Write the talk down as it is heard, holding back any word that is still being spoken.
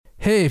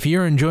Hey, if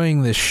you're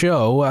enjoying this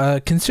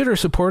show, consider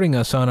supporting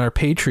us on our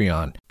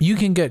Patreon. You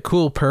can get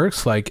cool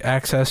perks like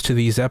access to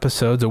these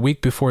episodes a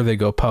week before they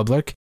go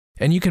public,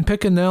 and you can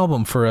pick an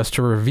album for us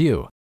to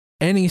review.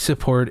 Any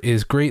support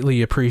is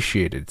greatly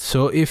appreciated,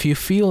 so if you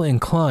feel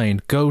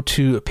inclined, go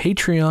to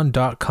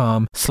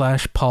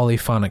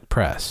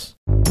patreon.com/polyphonicpress.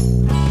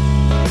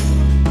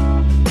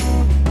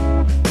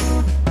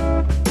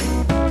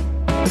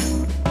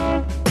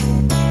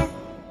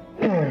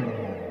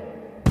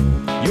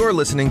 You're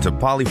listening to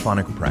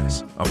Polyphonic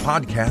Press, a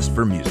podcast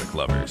for music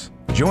lovers.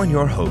 Join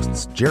your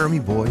hosts, Jeremy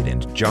Buoyed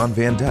and John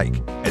Van Dyke,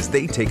 as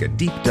they take a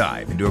deep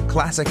dive into a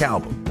classic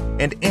album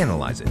and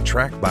analyze it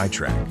track by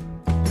track.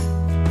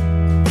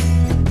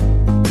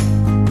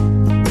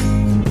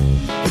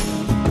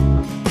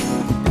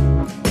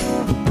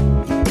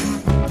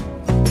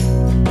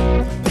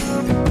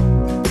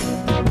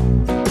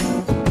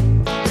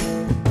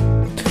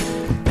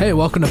 Hey,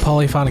 welcome to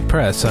Polyphonic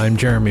Press. I'm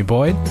Jeremy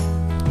Buoyed.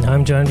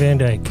 I'm John Van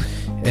Dyke.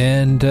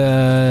 And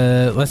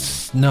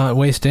let's not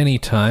waste any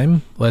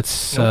time.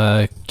 Let's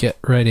get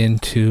right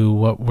into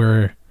what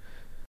we're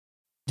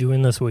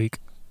doing this week.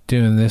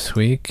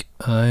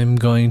 I'm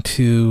going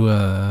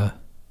to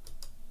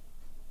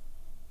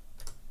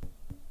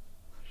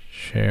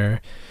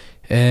share.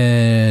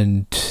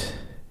 And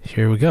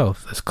here we go.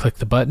 Let's click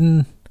the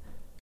button.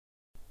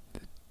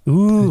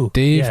 Ooh,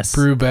 Dave yes.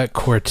 Brubeck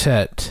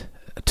Quartet,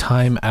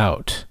 Time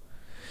Out.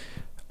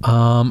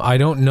 I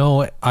don't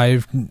know.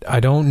 I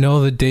don't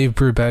know the Dave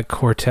Brubeck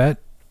Quartet.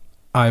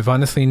 I've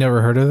honestly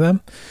never heard of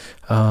them.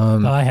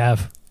 I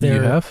have. They're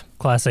you have?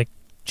 Classic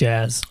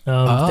jazz.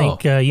 I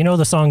think you know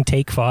the song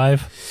 "Take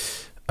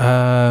 5"?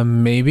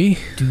 Maybe.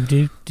 Do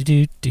do do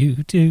do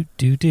do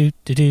do do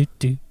do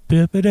do.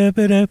 In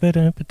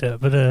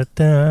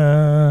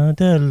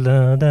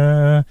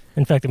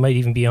fact, it might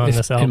even be on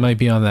this album. It might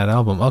be on that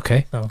album.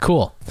 Okay,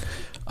 cool.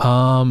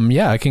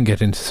 Yeah, I can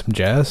get into some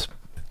jazz.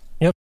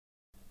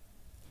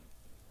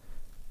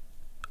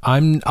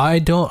 I'm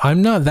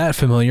not that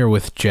familiar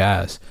with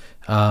jazz.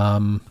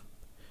 Well,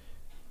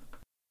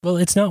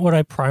 it's not what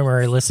I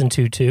primarily listen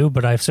to too,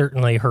 but I've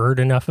certainly heard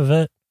enough of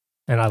it,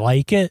 and I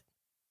like it.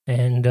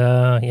 And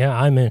yeah,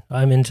 I'm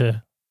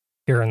into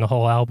hearing the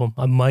whole album.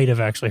 I might have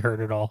actually heard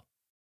it all.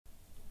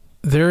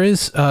 There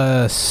is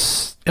I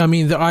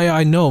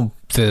know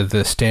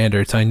the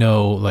standards. I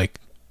know like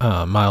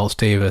Miles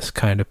Davis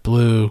kind of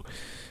blue.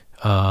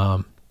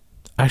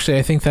 Actually,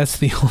 I think that's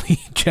the only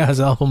jazz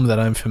album that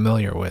I'm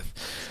familiar with.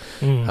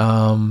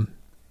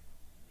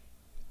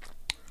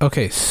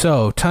 Okay,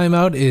 so Time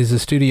Out is a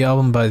studio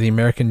album by the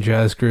American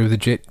jazz group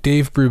the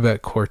Dave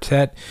Brubeck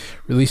Quartet,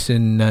 released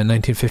in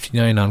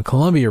 1959 on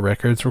Columbia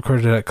Records,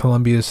 recorded at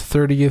Columbia's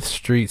 30th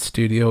Street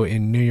studio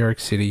in New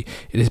York City.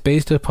 It is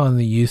based upon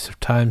the use of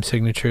time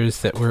signatures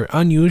that were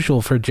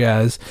unusual for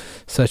jazz,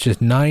 such as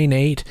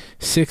 9/8,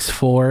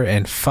 6/4,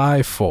 and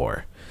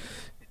 5/4.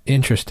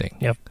 Interesting.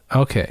 Yep.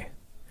 Okay.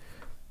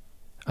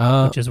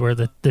 Which is where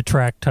the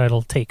track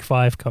title "Take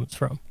 5" comes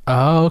from.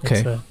 Oh,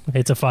 okay.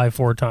 It's a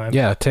 5/4 time.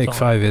 Yeah, Take song.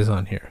 5 is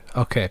on here.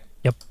 Okay.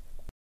 Yep.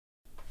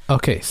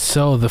 Okay,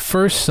 so the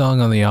first song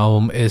on the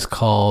album is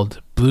called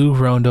Blue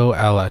Rondo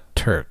a la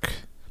Turk.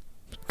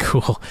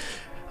 Cool.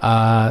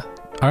 All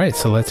right,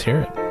 so let's hear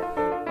it.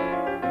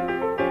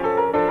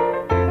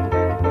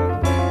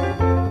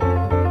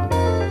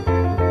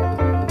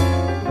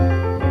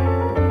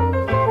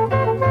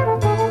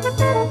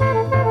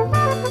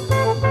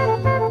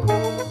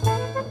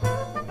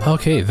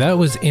 Okay, that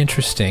was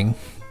interesting.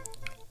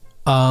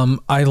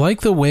 I like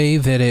the way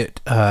that it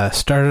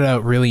started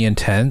out really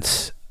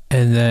intense,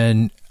 and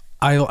then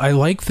I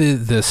like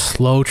the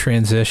slow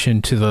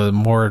transition to the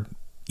more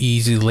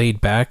easy, laid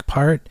back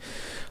part.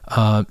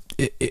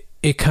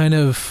 It kind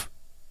of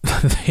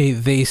they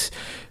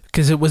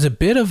because it was a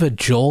bit of a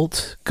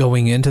jolt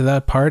going into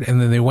that part,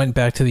 and then they went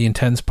back to the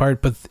intense part.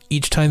 But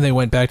each time they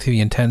went back to the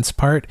intense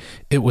part,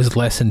 it was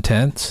less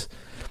intense.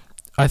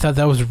 I thought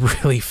that was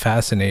really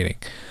fascinating.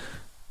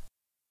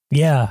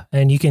 Yeah,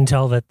 and you can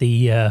tell that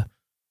the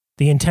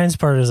intense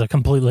part is a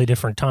completely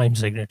different time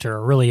signature,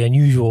 a really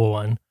unusual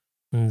one.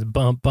 And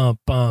bump, bump,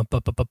 bump,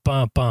 bump, bump,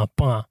 bump, bump,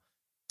 bump,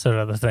 sort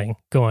of the thing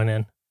going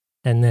in,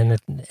 and then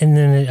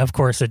of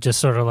course it just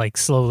sort of like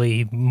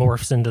slowly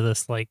morphs into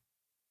this like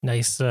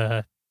nice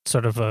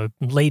sort of a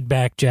laid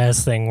back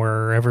jazz thing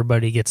where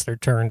everybody gets their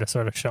turn to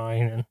sort of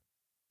shine,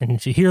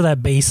 and you hear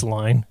that bass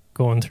line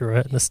going through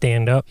it, and the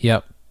stand up.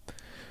 Yep.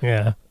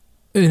 Yeah,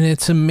 and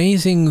it's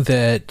amazing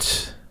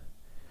that.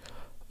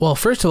 Well,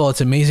 first of all,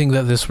 it's amazing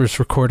that this was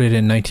recorded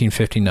in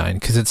 1959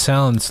 because it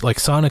sounds like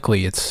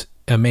sonically it's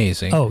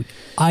amazing. Oh,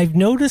 I've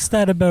noticed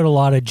that about a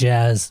lot of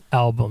jazz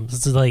albums.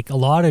 It's like a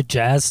lot of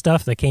jazz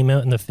stuff that came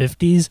out in the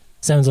 50s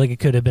sounds like it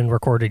could have been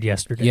recorded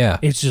yesterday. Yeah.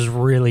 It's just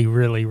really,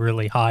 really,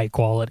 really high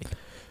quality.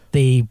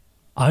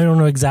 I don't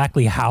know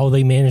exactly how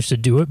they managed to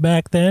do it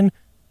back then,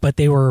 but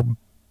they were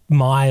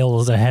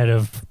miles ahead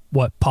of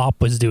what pop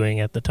was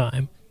doing at the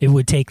time. It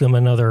would take them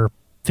another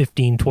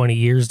 15, 20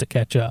 years to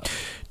catch up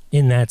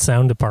in that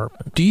sound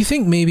department. Do you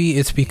think maybe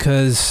it's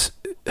because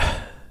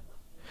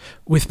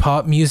with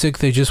pop music,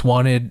 they just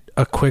wanted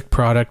a quick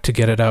product to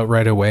get it out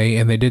right away,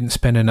 and they didn't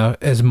spend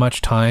as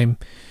much time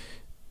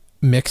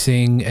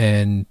mixing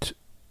and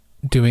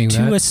doing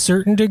that. To a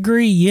certain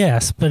degree,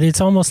 yes, but it's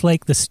almost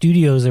like the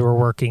studios they were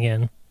working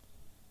in.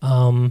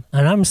 And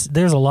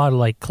there's a lot of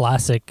like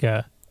classic,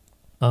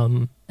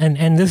 and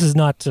this is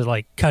not to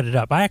like cut it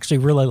up. I actually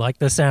really like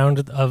the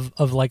sound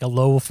of like a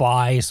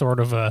lo-fi sort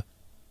of a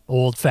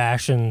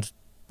old-fashioned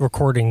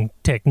recording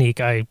technique.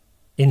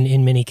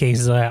 In many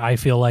cases, I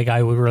feel like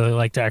I would really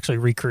like to actually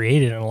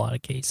recreate it in a lot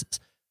of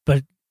cases.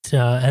 But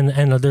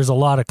and there's a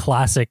lot of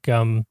classic,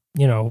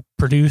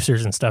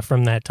 producers and stuff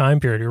from that time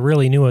period who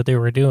really knew what they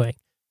were doing.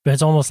 But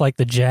it's almost like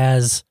the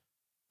jazz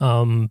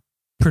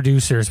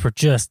producers were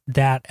just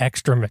that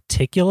extra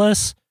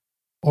meticulous,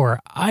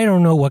 or I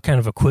don't know what kind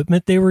of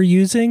equipment they were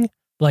using.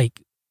 Like,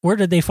 where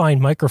did they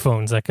find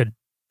microphones that could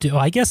do?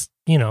 I guess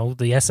the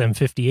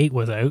SM58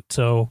 was out,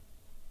 so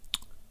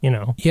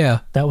yeah,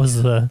 that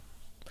was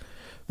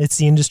it's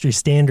the industry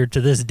standard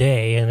to this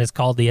day, and it's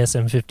called the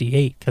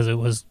SM58 because it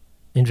was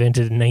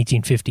invented in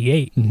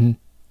 1958. Mm-hmm.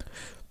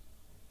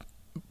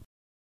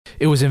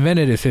 It was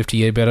invented at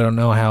 58, but I don't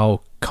know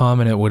how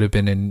common it would have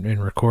been in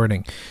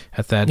recording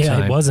at that time.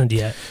 Yeah, it wasn't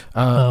yet.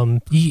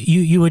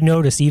 You would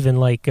notice even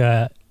like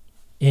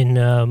in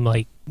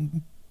like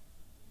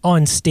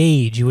on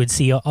stage, you would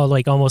see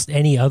like almost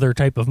any other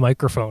type of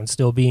microphone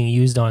still being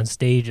used on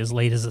stage as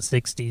late as the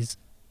 60s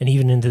and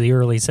even into the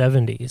early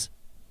 70s.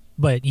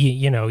 But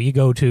you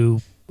go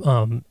to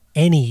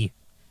any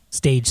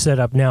stage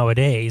setup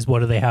nowadays, what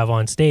do they have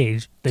on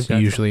stage? They've got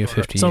usually a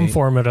 58. Some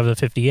format of a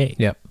 58.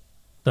 Yep.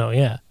 So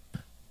yeah.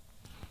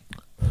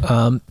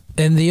 And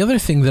the other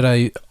thing that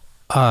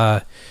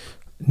I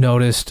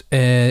noticed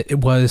it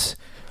was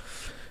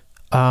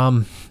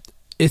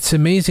it's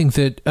amazing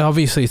that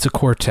obviously it's a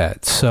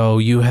quartet, so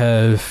you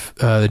have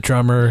the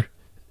drummer,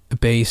 the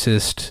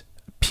bassist,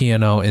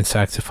 piano, and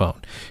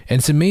saxophone, and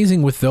it's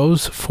amazing with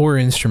those four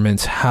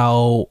instruments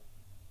how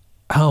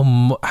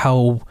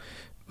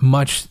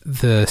much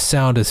the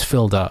sound is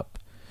filled up.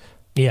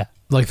 Yeah,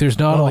 like there's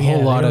not a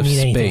whole lot of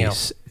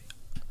space.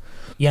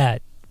 Yeah,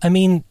 I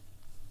mean,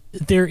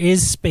 there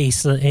is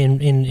space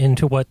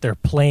into what they're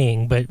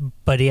playing,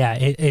 but yeah,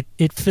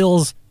 it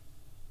fills.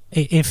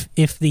 If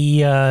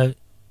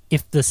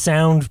the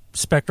sound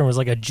spectrum was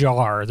like a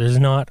jar, there's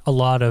not a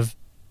lot of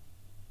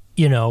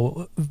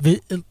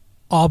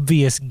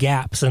obvious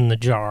gaps in the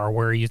jar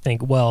where you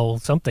think, well,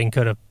 something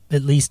could have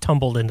at least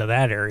tumbled into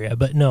that area,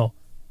 but no,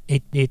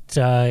 it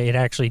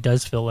actually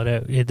does fill it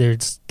out.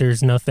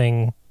 There's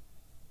nothing.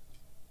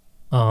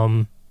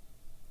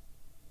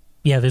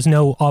 Yeah, there's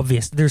no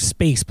obvious. There's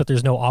space, but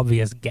there's no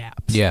obvious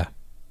gaps. Yeah,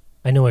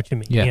 I know what you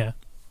mean. Yeah.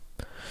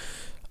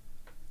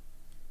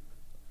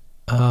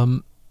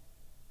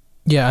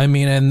 Yeah, I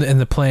mean, and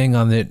the playing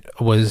on it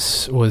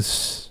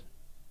was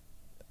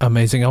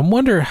amazing. I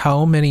wonder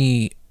how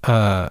many,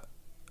 who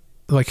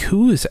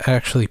is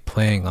actually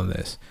playing on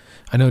this?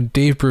 I know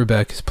Dave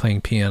Brubeck is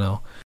playing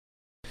piano.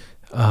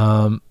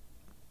 But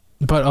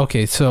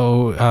okay,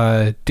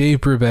 so Dave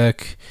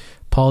Brubeck,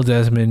 Paul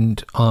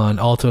Desmond on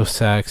alto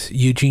sax,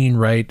 Eugene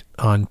Wright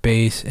on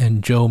bass,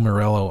 and Joe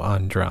Morello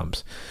on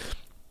drums.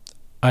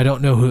 I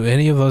don't know who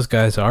any of those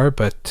guys are,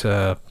 but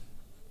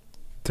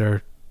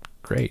they're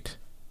great.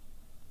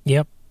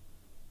 Yep.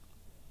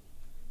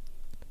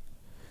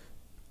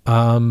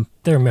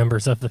 They're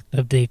members of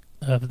the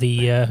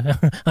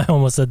I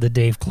almost said the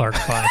Dave Clark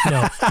Five.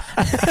 No,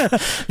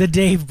 the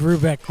Dave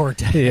Brubeck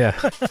Quartet. Yeah.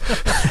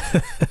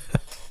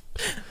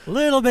 A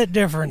little bit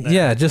different.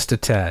 Yeah, just a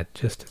tad.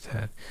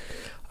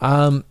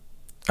 All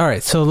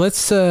right, so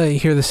let's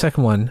hear the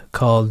second one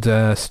called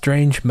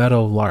Strange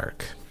Meadow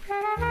Lark.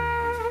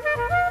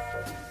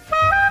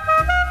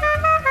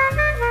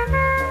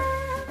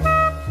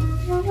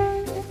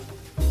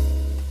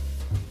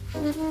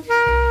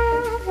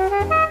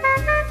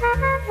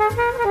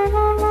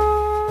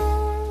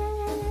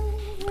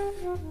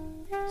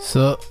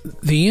 So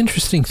the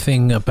interesting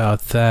thing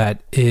about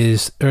that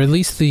is, or at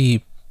least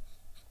the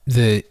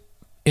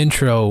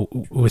intro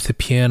with the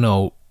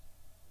piano,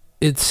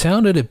 it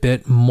sounded a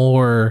bit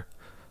more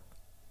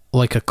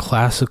like a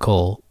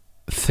classical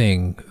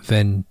thing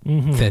than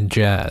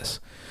jazz.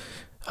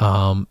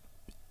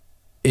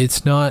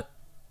 It's not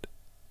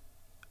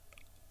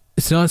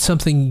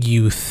something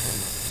you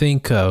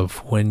think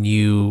of when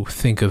you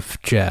think of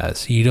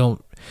jazz. You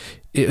don't.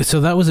 So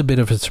that was a bit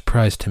of a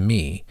surprise to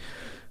me.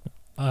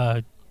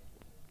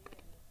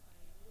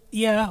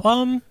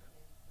 Yeah.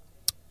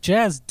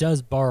 Jazz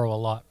does borrow a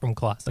lot from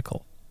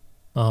classical,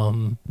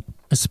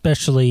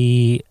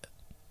 especially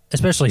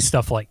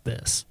stuff like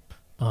this.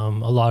 A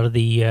lot of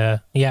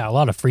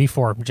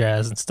freeform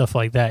jazz and stuff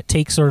like that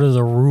take sort of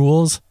the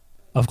rules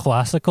of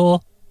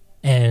classical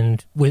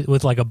and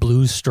with like a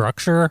blues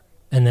structure,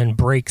 and then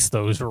breaks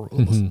those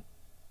rules,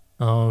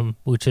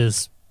 which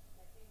is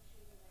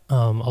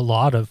a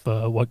lot of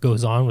what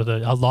goes on with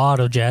it. A lot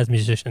of jazz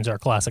musicians are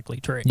classically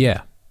trained.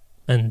 Yeah.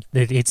 And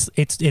it's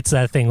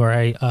that thing where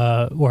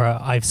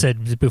I've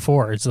said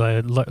before, it's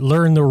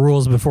learn the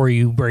rules before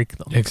you break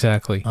them.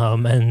 Exactly.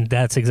 And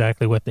that's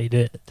exactly what they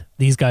did.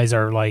 These guys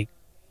are like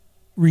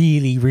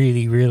really,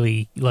 really,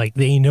 really like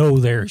they know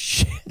their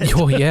shit.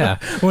 Oh yeah.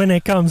 when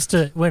it comes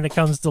to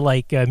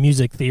like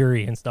music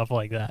theory and stuff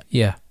like that.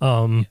 Yeah.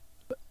 And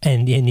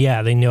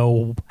yeah, they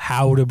know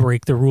how to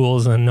break the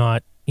rules and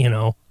not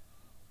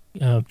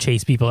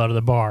chase people out of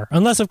the bar,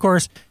 unless of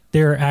course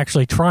they're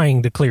actually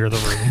trying to clear the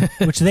room,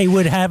 which they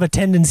would have a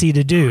tendency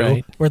to do,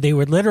 right. Where they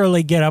would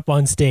literally get up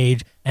on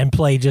stage and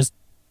play just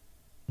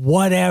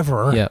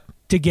whatever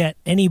to get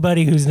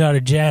anybody who's not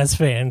a jazz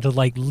fan to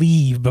like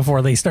leave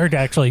before they start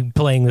actually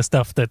playing the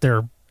stuff that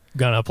they're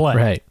gonna play.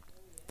 Right.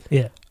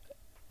 Yeah.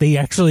 They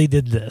actually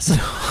did this.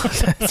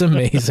 That's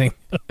amazing.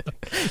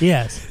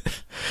 Yes.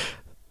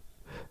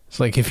 It's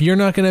like, if you're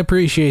not going to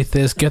appreciate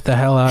this, get the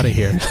hell out of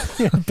here.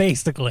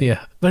 Basically.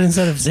 Yeah. But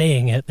instead of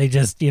saying it, they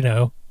just,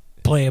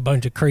 play a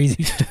bunch of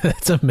crazy stuff.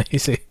 That's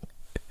amazing.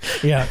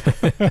 Yeah.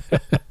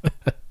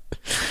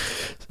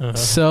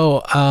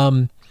 So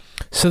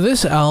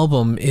this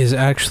album is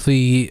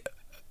actually,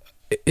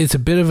 it's a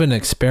bit of an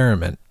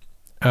experiment.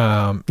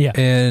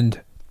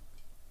 And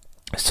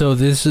so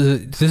this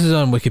is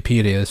on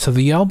Wikipedia. So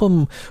the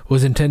album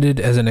was intended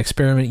as an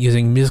experiment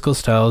using musical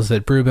styles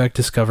that Brubeck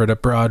discovered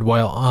abroad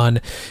while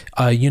on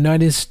a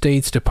United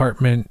States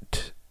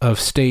Department of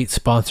State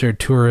sponsored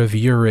tour of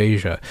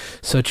Eurasia,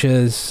 such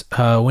as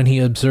when he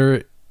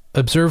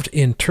observed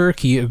in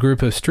Turkey a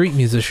group of street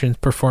musicians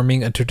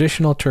performing a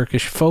traditional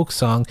Turkish folk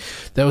song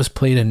that was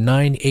played in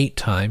 9/8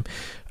 time,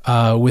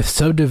 with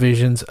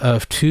subdivisions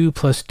of 2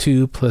 +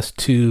 2 +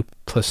 2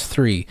 +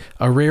 3,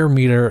 a rare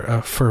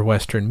meter for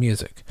Western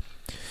music.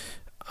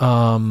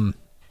 On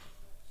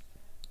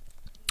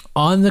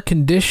the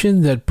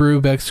condition that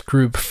Brubeck's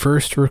group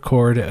first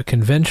record a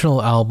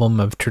conventional album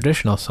of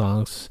traditional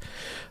songs,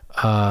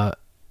 where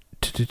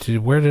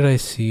did I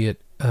see it?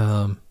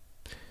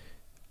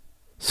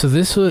 So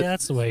this was... Yeah,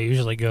 that's the way it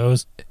usually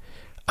goes.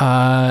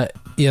 Yeah,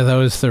 that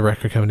was the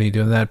record company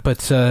doing that. But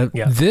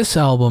this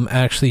album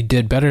actually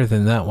did better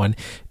than that one.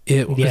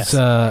 It was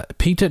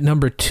peaked at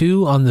number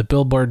 2 on the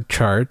Billboard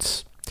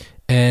charts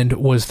and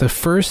was the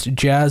first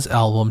jazz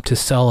album to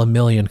sell 1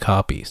 million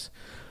copies.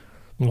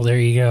 Well, there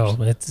you go.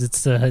 It's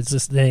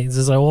just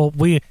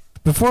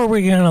before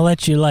we're gonna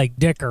let you like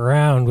dick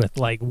around with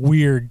like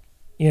weird,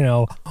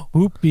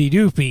 whoopie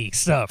doopie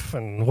stuff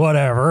and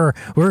whatever,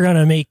 we're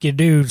gonna make you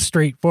do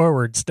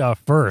straightforward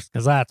stuff first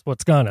because that's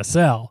what's gonna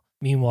sell.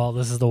 Meanwhile,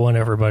 this is the one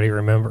everybody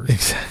remembers.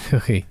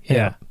 Exactly.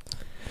 Yeah.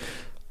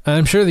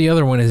 I'm sure the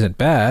other one isn't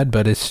bad,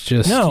 but it's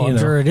just... No, I'm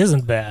sure it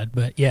isn't bad,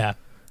 but yeah.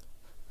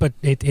 But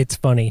it's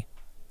funny.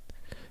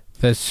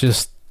 That's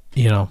just,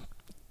 the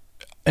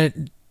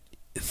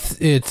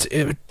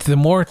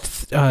more...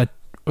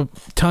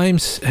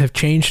 times have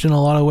changed in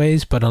a lot of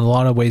ways, but in a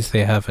lot of ways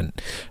they haven't.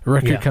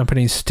 Record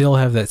companies still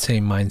have that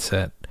same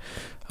mindset.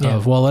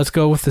 Of, well, let's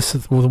go with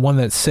the one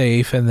that's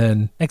safe, and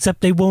then...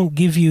 Except they won't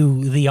give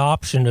you the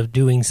option of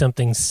doing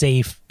something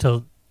safe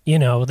to,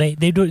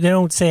 they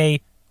don't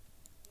say,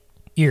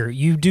 here,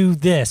 you do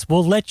this.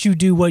 We'll let you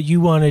do what you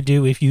want to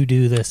do if you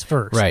do this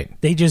first. Right.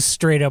 They just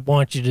straight up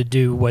want you to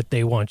do what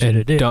they want you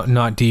to do. Don't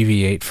not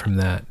deviate from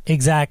that.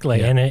 Exactly.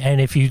 Yeah. And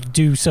if you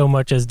do so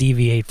much as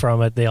deviate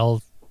from it,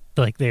 they'll,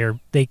 like,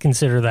 they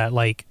consider that,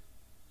 like,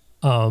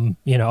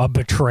 a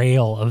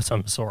betrayal of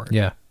some sort.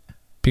 Yeah.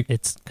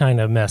 It's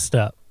kind of messed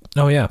up.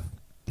 Oh yeah,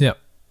 yeah,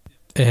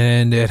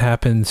 and it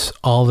happens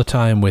all the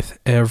time with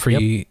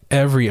every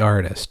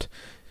artist.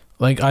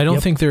 Like I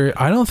don't think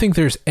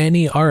there's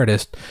any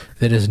artist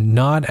that is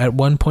not at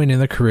one point in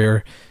their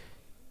career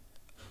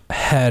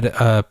had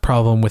a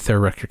problem with their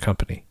record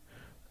company.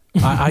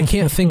 I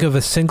can't think of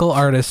a single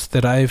artist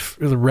that I've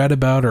read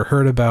about or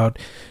heard about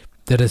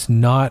that has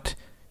not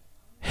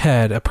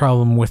had a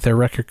problem with their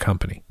record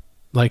company.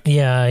 Like,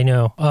 yeah, I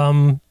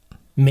know.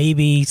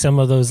 Maybe some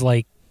of those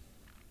like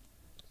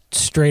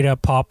straight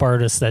up pop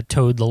artists that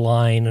towed the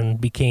line and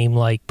became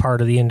like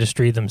part of the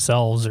industry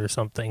themselves or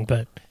something,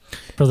 but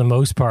for the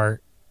most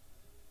part,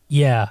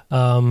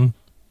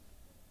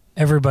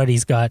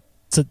 everybody's got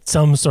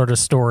some sort of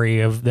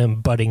story of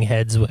them butting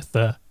heads with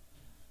the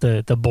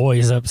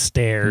boys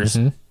upstairs.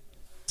 Mm-hmm.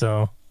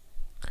 So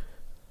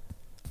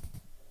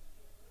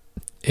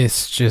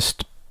it's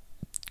just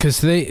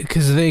because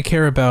they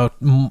care about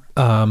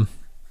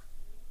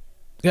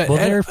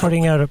they're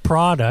putting out a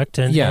product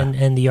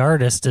and the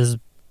artist is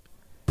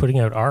putting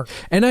out art.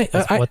 And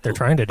that's what they're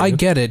trying to do. I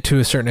get it to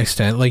a certain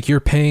extent. Like, you're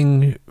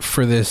paying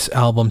for this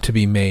album to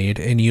be made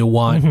and you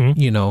want,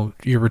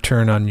 your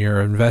return on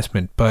your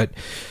investment, but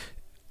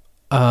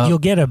you'll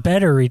get a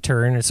better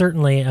return,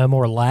 certainly a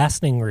more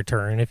lasting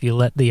return, if you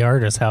let the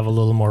artist have a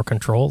little more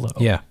control,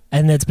 though. Yeah.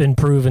 And that's been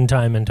proven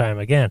time and time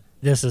again.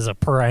 This is a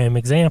prime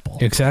example.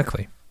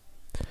 Exactly.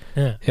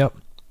 Yeah. Yep.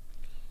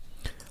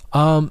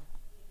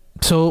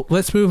 So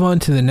let's move on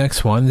to the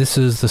next one. This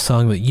is the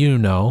song that you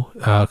know,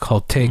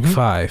 called Take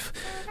 5.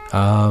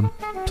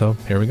 So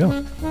here we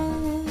go.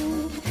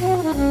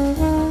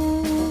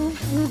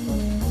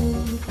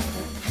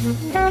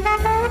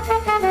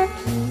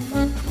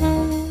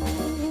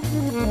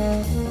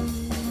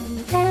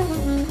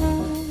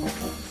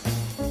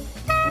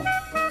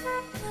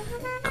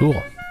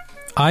 Cool.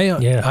 I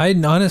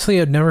honestly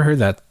had never heard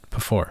that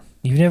before.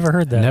 You've never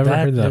heard that? Never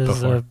heard that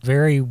before.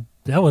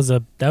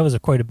 That was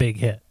quite a big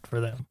hit for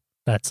them.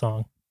 That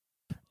song.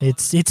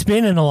 It's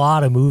been in a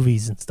lot of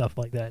movies and stuff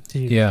like that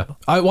too. Yeah.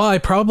 I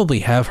probably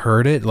have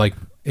heard it, like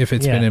if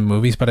it's been in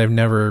movies, but I've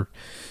never.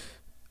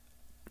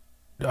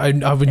 I've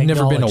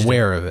never been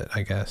aware of it,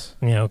 I guess.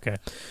 Yeah. Okay.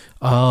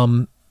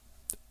 But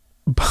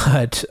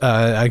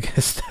I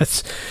guess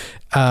that's.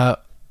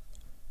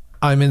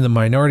 I'm in the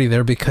minority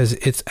there because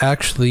it's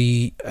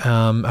actually.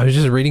 I was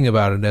just reading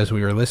about it as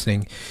we were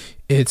listening.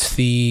 It's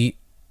the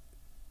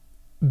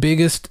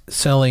biggest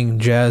selling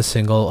jazz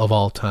single of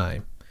all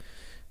time.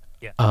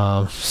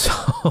 Yeah.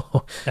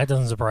 So that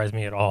doesn't surprise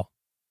me at all.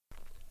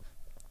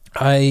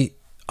 I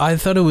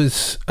thought it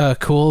was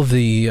cool.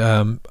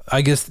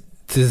 I guess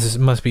this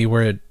must be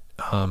where it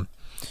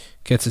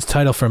gets its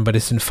title from, but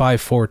it's in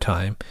 5/4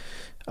 time,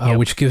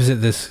 which gives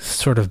it this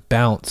sort of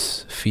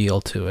bounce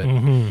feel to it.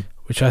 Mm-hmm.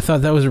 Which I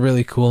thought that was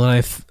really cool, and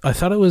I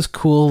thought it was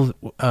cool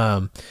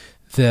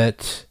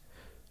that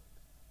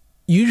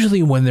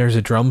usually when there's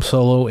a drum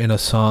solo in a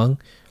song,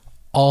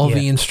 all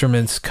the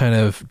instruments kind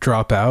of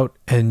drop out,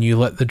 and you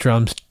let the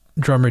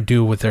drummer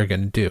do what they're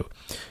going to do.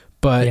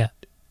 But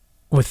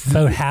with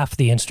about half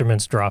the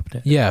instruments dropped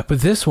it. Yeah,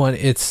 but this one,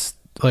 it's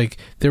like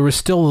there was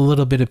still a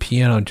little bit of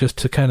piano just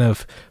to kind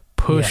of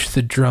push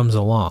the drums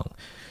along.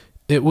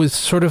 It was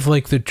sort of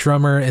like the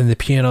drummer and the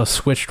piano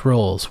switched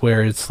roles,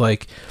 where it's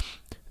like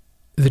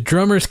the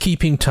drummer's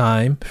keeping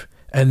time,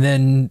 and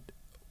then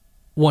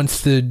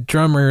once the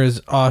drummer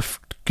is off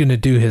going to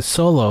do his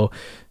solo,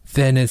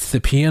 then it's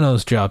the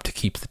piano's job to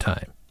keep the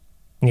time.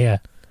 Yeah.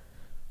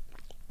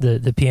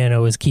 The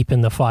piano is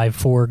keeping the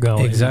 5/4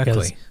 going. Exactly.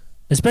 Because,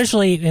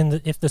 especially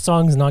if the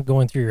song's not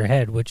going through your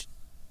head, which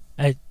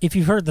if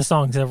you've heard the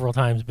song several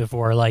times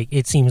before, like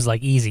it seems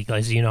like easy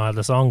because you know how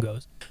the song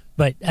goes.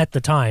 But at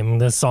the time,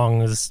 the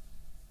song it's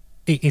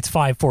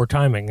 5/4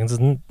 timing,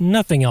 and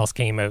nothing else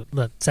came out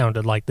that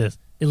sounded like this,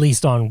 at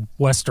least on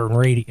Western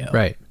radio.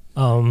 Right.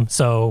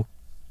 So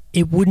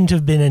it wouldn't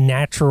have been a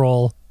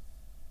natural.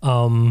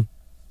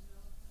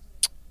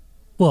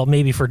 Well,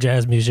 maybe for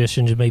jazz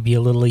musicians it may be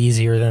a little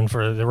easier than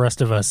for the rest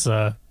of us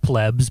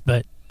plebs,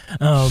 but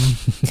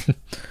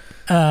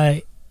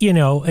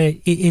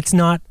it's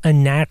not a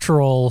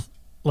natural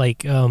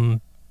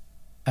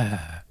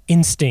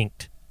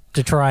instinct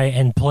to try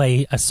and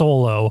play a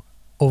solo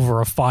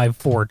over a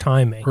 5/4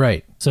 timing.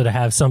 Right. So to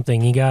have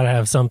something, you got to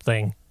have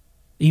something,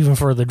 even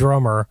for the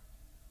drummer,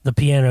 the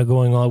piano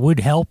going on would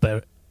help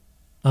it.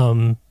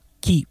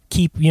 Keep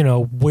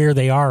where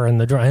they are in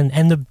the drum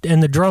and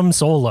the drum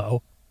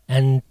solo.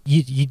 And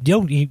you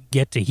don't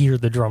get to hear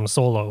the drum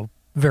solo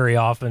very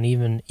often,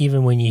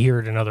 even when you hear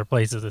it in other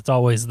places. It's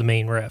always the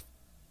main riff.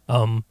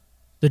 The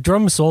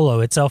drum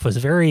solo itself is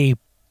very,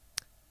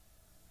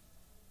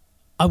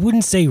 I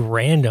wouldn't say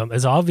random.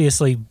 It's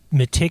obviously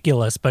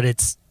meticulous, but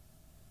it's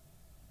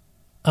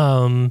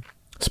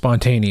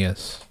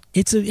spontaneous.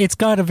 It's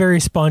got a very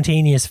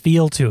spontaneous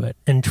feel to it,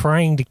 and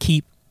trying to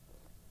keep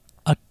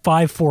a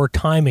 5/4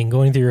 timing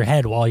going through your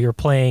head while you're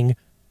playing.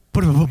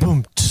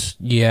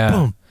 Yeah.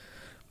 Boom.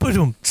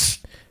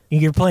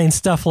 You're playing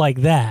stuff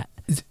like that,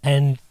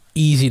 and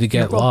easy to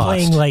get lost.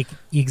 Playing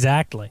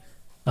exactly.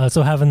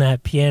 So having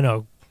that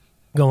piano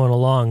going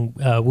along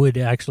would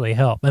actually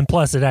help, and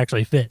plus it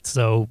actually fits.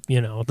 So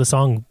the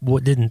song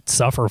didn't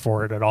suffer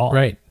for it at all.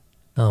 Right.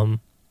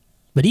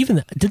 But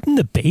even didn't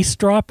the bass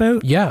drop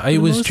out? Yeah, it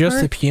was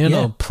just the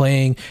piano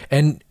playing,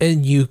 and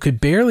you could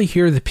barely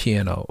hear the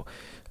piano.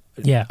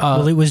 Yeah.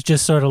 Well, it was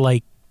just sort of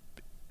like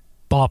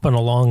bopping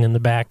along in the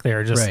back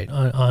there, just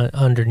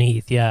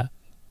underneath. Yeah.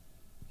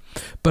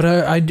 But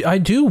I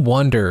do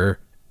wonder,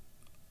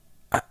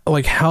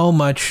 how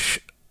much,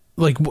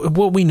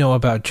 what we know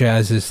about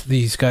jazz is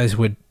these guys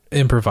would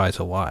improvise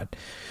a lot.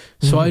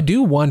 So I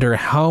do wonder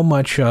how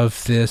much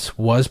of this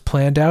was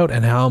planned out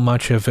and how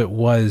much of it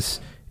was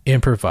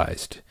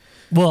improvised.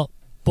 Well,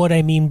 what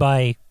I mean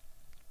by,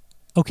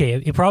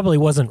 it probably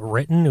wasn't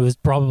written. It was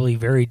probably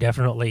very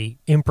definitely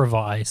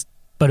improvised,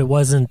 but it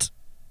wasn't.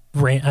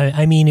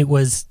 It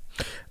was.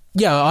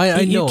 Yeah,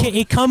 I know.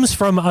 It comes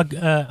from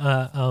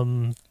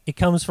it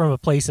comes from a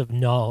place of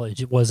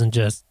knowledge. It wasn't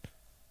just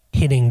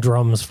hitting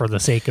drums for the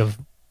sake of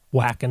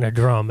whacking a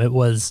drum. It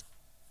was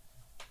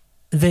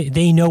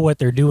they know what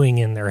they're doing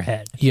in their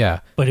head.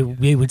 Yeah, but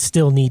they would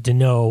still need to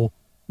know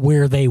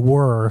where they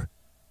were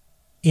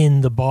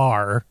in the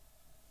bar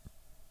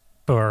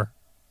for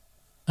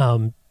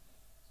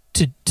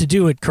to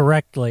do it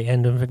correctly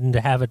and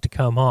to have it to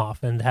come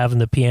off, and having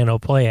the piano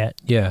play it.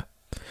 Yeah,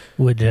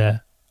 would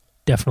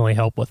definitely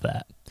help with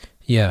that.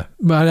 Yeah,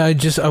 but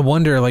I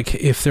wonder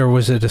if there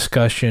was a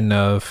discussion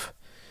of,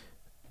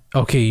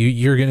 okay,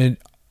 you're gonna,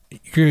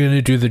 you're going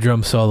to do the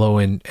drum solo,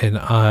 and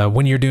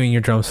when you're doing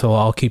your drum solo,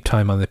 I'll keep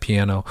time on the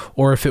piano.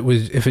 Or if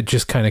it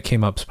just kind of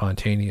came up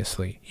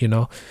spontaneously, you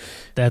know?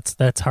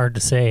 That's hard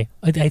to say.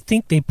 I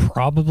think they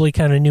probably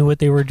kind of knew what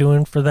they were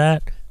doing for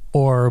that,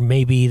 or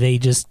maybe they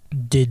just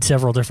did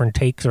several different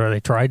takes, or they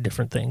tried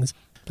different things.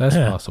 That's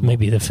possible.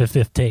 Maybe the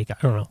fifth take. I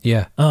don't know.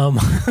 Yeah.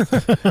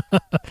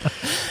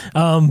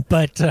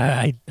 But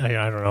I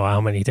don't know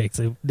how many takes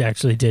they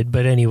actually did.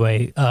 But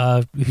anyway,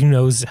 who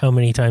knows how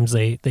many times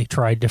they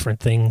tried different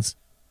things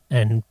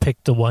and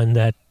picked the one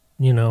that,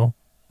 you know,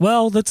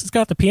 well, it's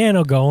got the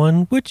piano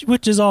going,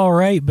 which is all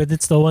right, but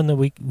it's the one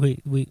that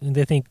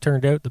they think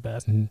turned out the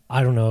best. Mm-hmm.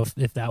 I don't know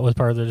if that was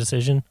part of the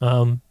decision.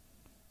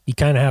 You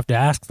kind of have to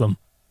ask them.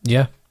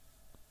 Yeah.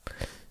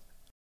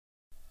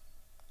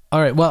 All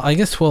right, well, I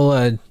guess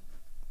we'll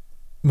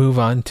move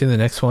on to the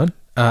next one.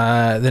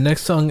 The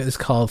next song is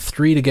called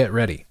 3 to Get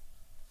Ready.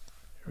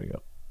 Here we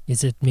go.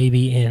 Is it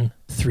maybe in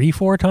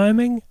 3/4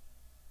 timing?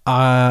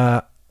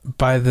 By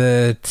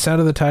the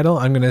sound of the title,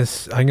 I'm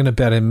gonna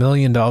bet $1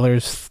 million,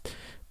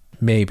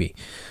 maybe.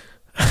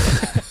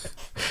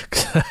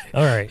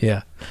 All right.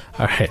 Yeah.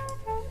 All right.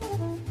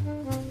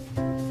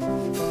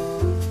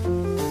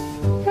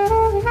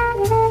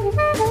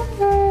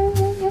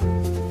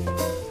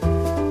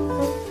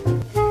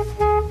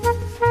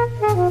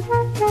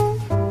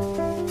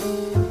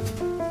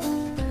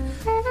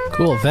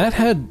 Cool. That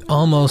had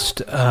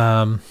almost like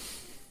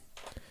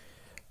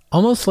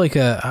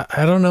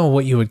I don't know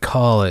what you would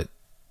call it.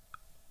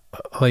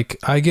 Like,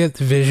 I get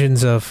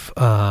visions of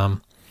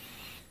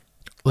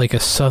like a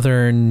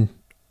southern,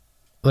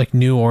 like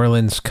New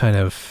Orleans kind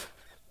of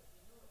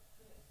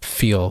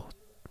feel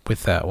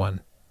with that one.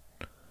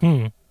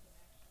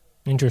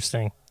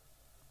 Interesting.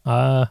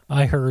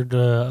 I heard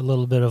a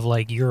little bit of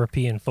like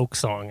European folk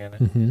song in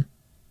it. Mm-hmm.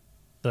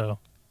 So.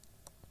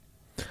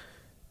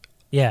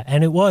 Yeah,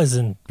 and it was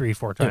in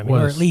 3/4 timing,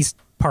 or at least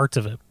parts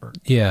of it were.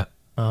 Yeah.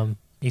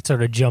 It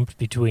sort of jumped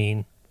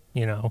between,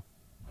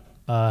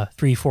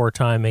 3/4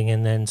 timing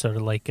and then sort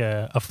of like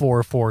a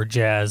 4/4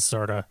 jazz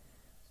sort of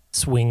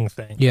swing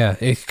thing. Yeah,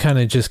 it kind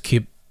of just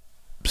kept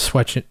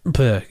switching.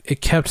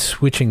 It kept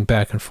switching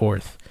back and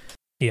forth.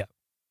 Yeah.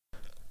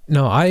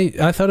 No,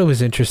 I thought it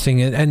was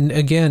interesting, and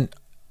again,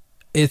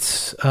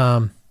 it's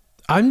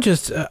I'm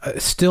just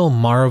still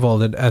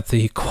marveled at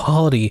the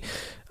quality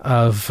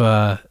of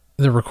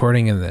the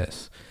recording in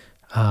this.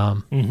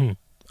 I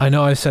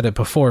know I've said it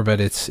before,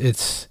 but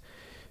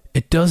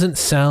it doesn't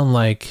sound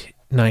like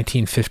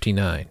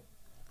 1959.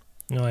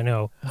 No, I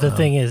know. The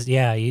thing is,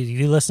 yeah,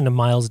 you listen to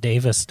Miles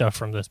Davis stuff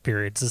from this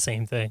period, it's the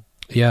same thing.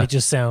 Yeah. It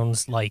just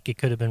sounds like it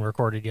could have been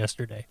recorded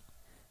yesterday.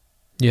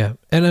 Yeah,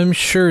 and I'm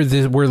sure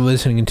that we're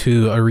listening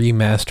to a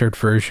remastered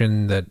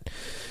version that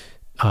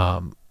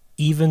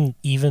even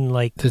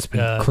like that's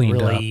been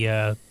cleaned really,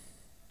 up.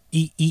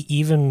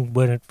 Even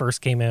when it first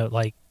came out,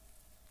 like,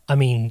 I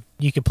mean,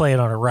 you could play it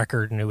on a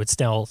record and it would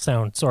still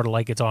sound sort of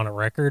like it's on a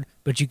record,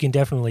 but you can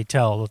definitely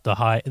tell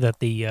that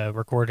the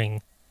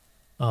recording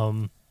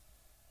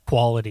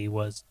quality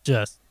was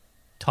just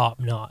top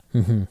notch.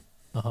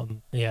 Mm-hmm.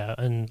 Yeah,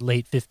 and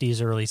late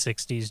 50s, early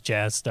 60s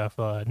jazz stuff.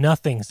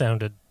 Nothing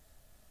sounded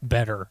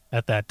better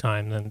at that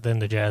time than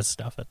the jazz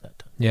stuff at that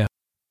time. Yeah.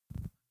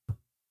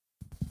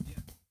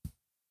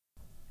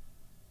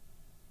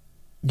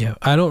 Yeah,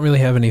 I don't really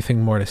have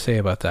anything more to say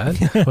about that.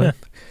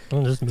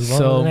 We'll just move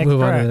on to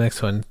the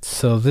next one.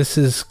 So this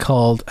is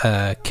called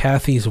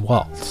Kathy's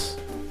Waltz.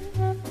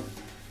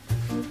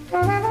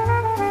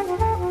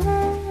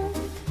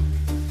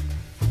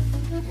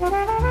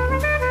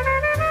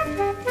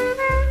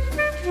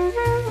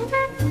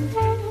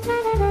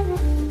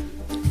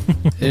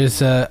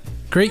 There's a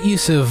great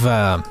use of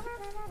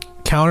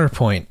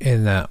counterpoint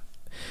in that.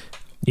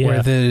 Yeah.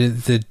 Where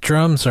the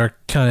drums are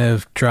kind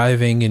of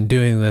driving and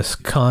doing this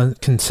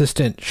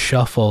consistent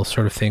shuffle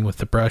sort of thing with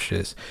the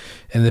brushes,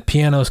 and the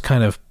piano's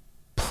kind of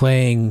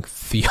playing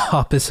the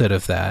opposite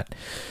of that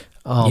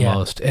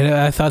almost. Yeah. And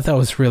I thought that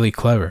was really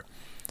clever.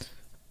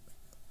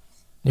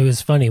 It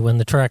was funny when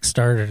the track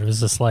started. It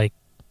was just like,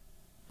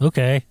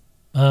 okay,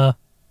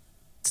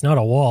 it's not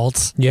a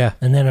waltz. Yeah.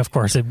 And then of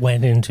course it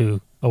went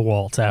into a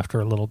waltz after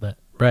a little bit.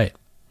 Right.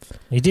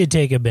 It did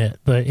take a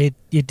bit, but it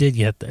did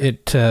get there.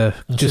 It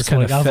just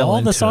kind of fell into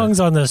all the songs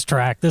on this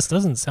track, this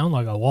doesn't sound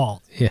like a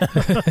waltz. Yeah.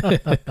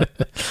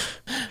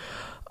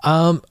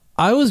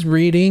 I was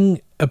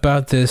reading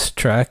about this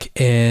track,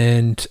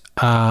 and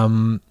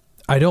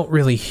I don't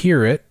really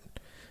hear it,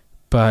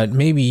 but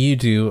maybe you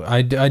do.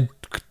 I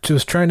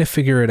was trying to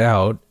figure it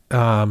out,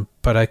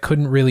 but I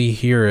couldn't really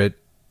hear it.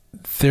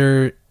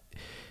 There,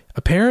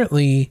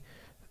 apparently,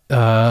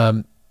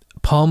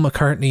 Paul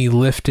McCartney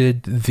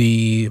lifted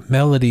the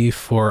melody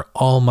for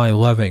All My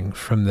Loving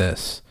from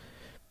this,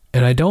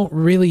 and I don't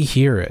really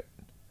hear it.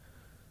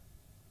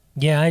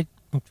 Yeah,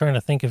 I'm trying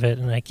to think of it,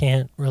 and I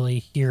can't really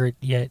hear it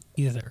yet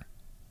either.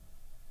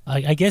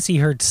 I guess he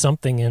heard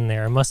something in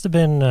there. It must have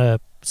been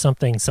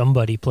something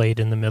somebody played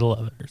in the middle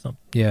of it or something.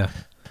 Yeah.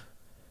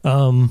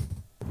 The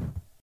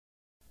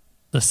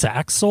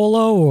sax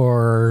solo,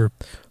 or...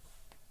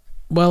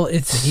 Well,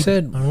 it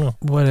said, I don't know.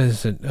 what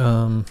is it?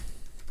 It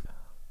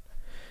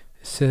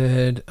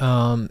said,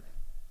 in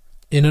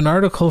an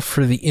article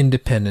for The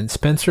Independent,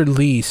 Spencer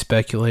Lee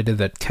speculated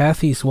that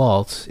Kathy's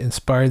Waltz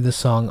inspired the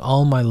song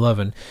All My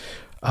Lovin',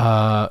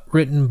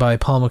 written by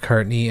Paul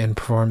McCartney and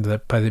performed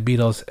by the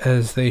Beatles,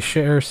 as they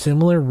share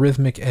similar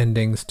rhythmic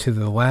endings to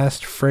the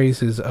last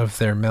phrases of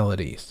their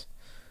melodies.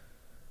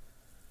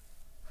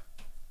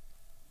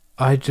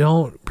 I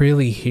don't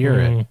really hear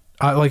it.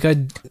 I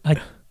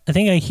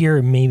think I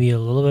hear maybe a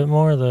little bit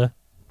more of the...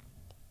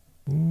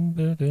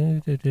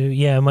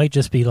 Yeah, it might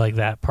just be like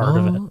that part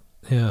of it.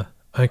 Yeah.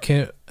 I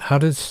can't... How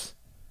does...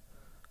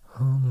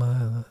 Oh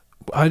my...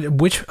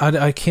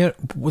 I can't...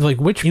 Like,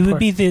 which It part? would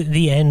be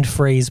the end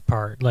phrase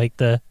part. Like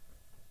the...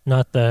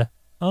 Not the...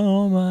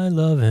 Oh, my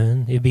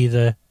lovin'. It'd be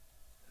the...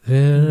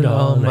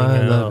 All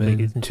my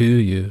lovin' to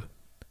you.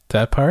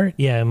 That part?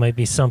 Yeah, it might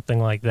be something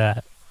like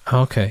that.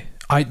 Okay.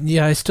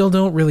 I still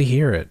don't really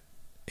hear it.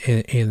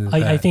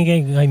 I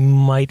think I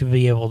might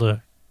be able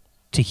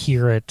to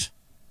hear it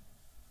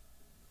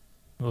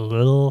a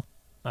little.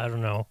 I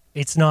don't know.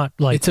 It's not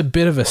like it's a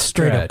bit of a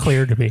straight up stretch.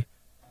 clear to me.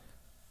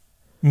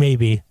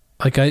 Maybe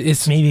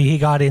maybe he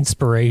got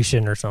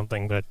inspiration or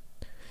something, but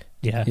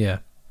yeah.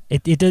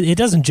 It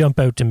doesn't jump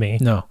out to me.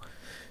 No.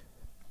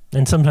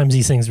 And sometimes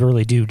these things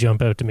really do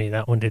jump out to me.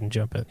 That one didn't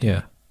jump out.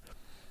 Yeah.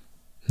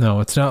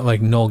 No, it's not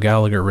like Noel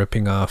Gallagher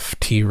ripping off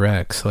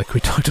T-Rex like we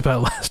talked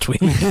about last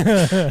week.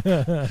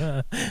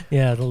 Yeah,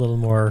 a little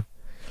more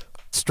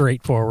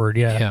straightforward.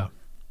 Yeah.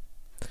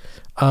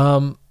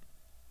 Cool.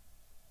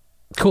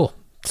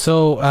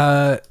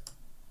 So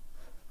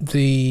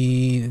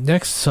the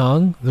next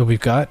song that we've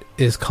got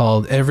is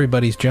called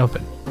Everybody's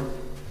Jumpin'.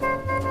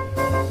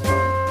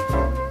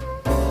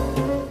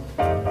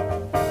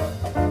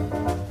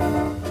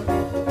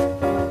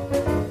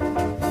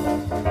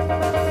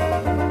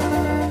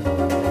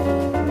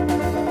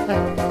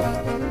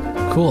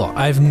 Cool.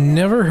 I've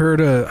never heard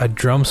a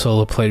drum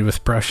solo played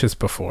with brushes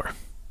before.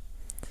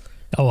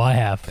 Oh, I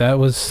have. That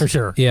was... For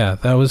sure. Yeah,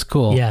 that was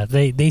cool. Yeah,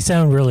 they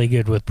sound really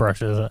good with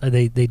brushes.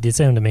 They did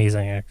sound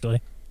amazing,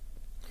 actually.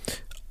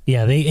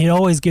 Yeah, it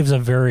always gives a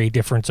very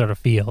different sort of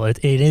feel.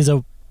 It is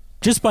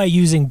just by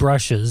using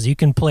brushes, you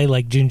can play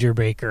like Ginger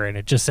Baker, and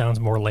it just sounds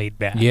more laid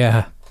back.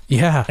 Yeah.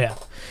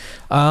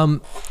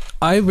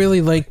 I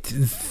really liked...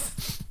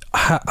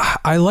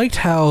 I liked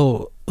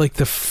how, like,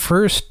 the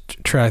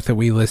first track that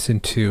we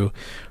listened to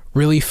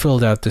really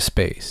filled out the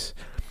space.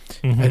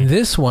 Mm-hmm. And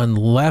this one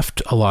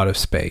left a lot of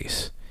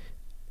space.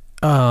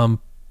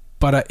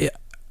 But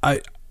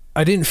I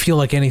didn't feel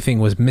like anything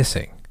was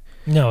missing.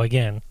 No,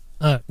 again,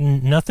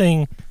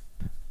 nothing.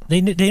 They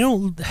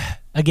don't.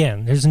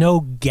 Again, there's no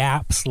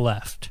gaps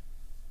left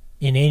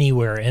in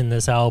anywhere in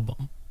this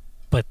album,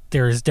 but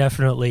there's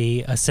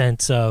definitely a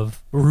sense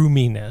of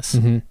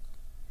roominess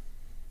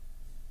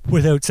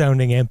without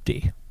sounding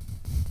empty.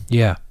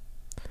 Yeah.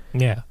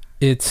 Yeah.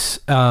 It's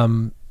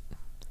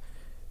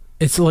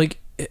like,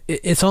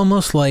 it's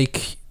almost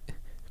like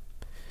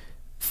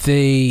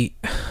they,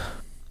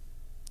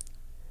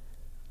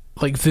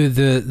 like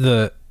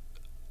the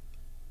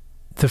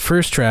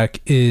first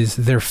track is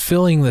they're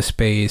filling the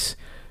space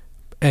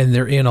and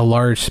they're in a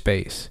large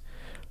space.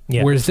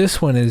 Yeah. Whereas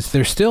this one is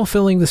they're still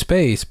filling the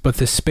space, but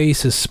the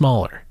space is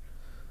smaller.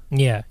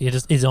 Yeah.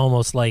 It's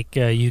almost like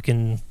you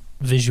can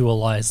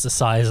visualize the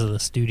size of the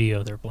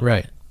studio they're playing.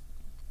 Right.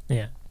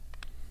 Yeah.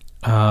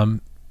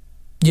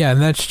 Yeah,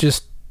 and that's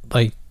just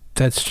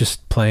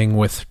playing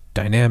with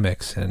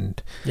dynamics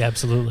and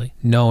absolutely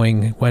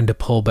knowing when to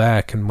pull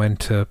back and when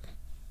to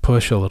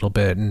push a little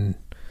bit. And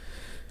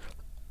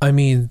I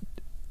mean,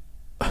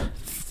 I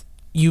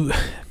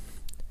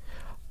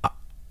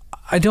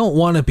don't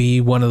want to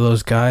be one of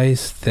those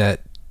guys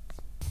that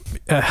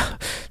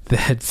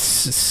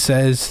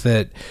says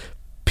that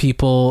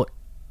people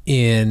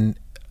in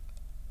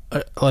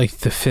like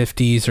the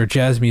 50s or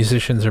jazz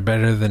musicians are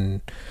better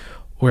than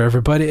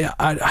wherever, but a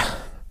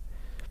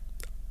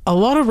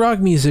lot of rock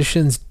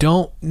musicians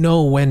don't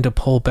know when to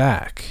pull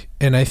back,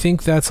 and I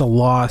think that's a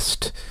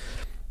lost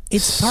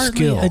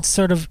skill. It's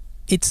sort of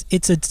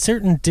it's a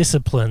certain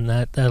discipline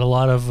that a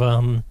lot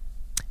of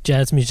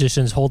jazz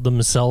musicians hold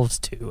themselves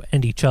to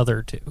and each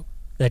other to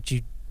that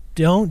you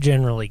don't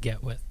generally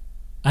get with.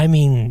 I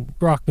mean,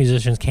 rock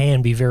musicians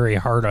can be very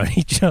hard on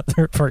each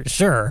other for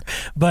sure,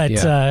 but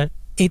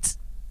it's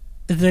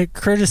the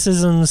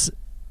criticisms.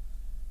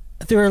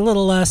 They're a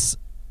little less.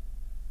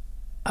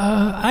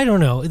 I don't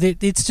know.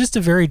 It's just a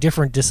very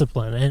different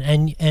discipline,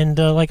 and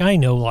like I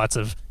know lots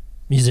of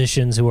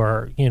musicians who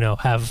are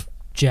have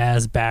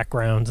jazz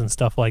backgrounds and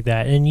stuff like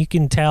that, and you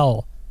can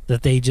tell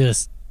that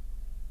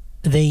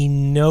they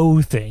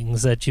know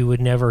things that you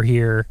would never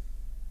hear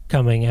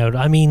coming out.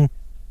 I mean,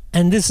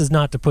 and this is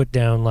not to put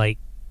down like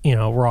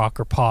rock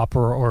or pop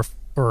or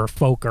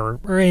folk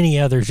or any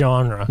other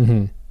genre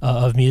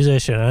of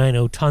musician. And I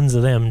know tons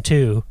of them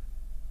too,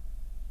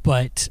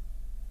 but.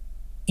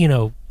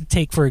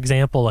 Take for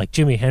example, like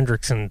Jimi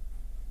Hendrix and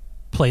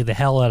play the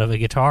hell out of a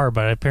guitar,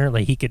 but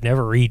apparently he could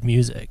never read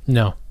music.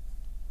 No.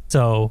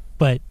 So,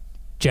 but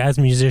jazz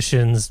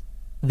musicians,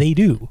 they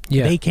do.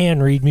 Yeah. They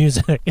can read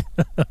music.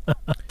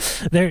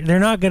 They're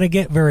not going to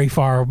get very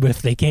far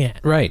if they can't.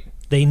 Right.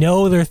 They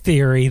know their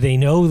theory. They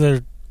know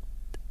their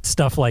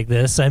stuff like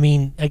this. I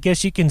mean, I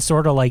guess you can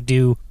sort of like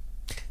do,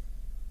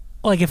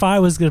 like if I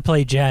was going to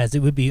play jazz, it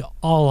would be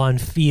all on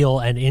feel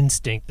and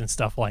instinct and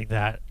stuff like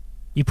that.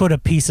 You put a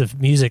piece of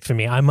music to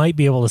me, I might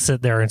be able to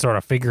sit there and sort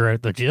of figure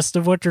out the gist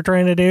of what you're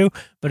trying to do,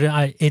 but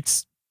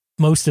it's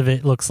most of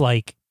it looks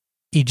like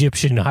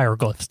Egyptian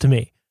hieroglyphs to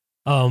me.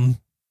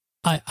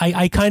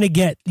 I kind of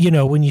get,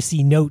 when you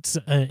see notes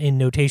in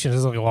notations,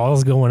 it's like, well,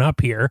 what's going up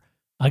here?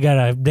 I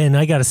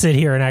gotta sit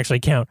here and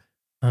actually count.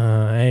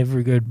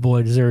 Every good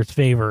boy deserves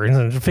favor,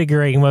 and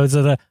figuring modes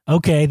of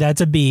okay, that's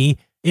a B.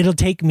 It'll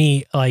take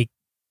me like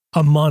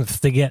a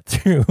month to get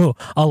through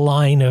a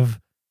line of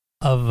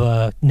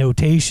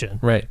notation.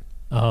 Right.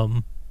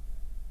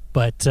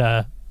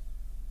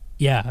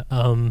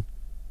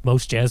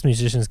 Most jazz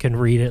musicians can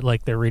read it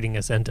like they're reading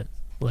a sentence.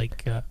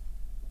 Like,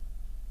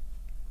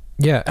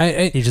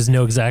 they just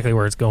know exactly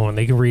where it's going.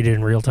 They can read it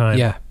in real time.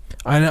 Yeah.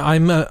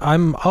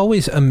 I'm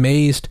always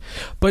amazed,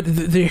 but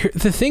the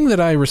thing that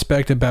I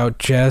respect about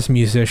jazz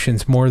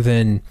musicians more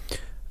than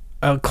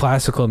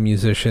classical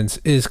musicians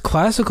is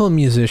classical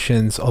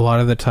musicians a lot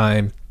of the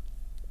time,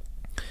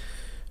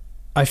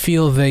 I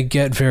feel they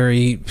get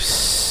very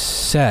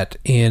set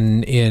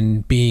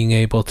in being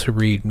able to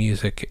read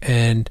music,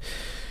 and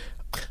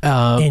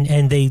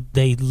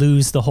they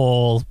lose the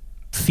whole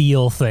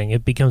feel thing.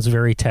 It becomes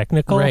very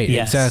technical. Right,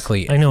 yes,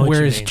 exactly. I know.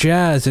 Whereas what you mean.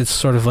 jazz, it's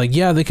sort of like,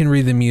 they can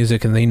read the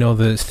music and they know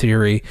the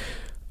theory.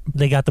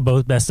 They got the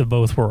best of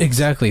both worlds.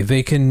 Exactly.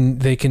 They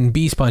can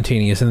be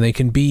spontaneous, and they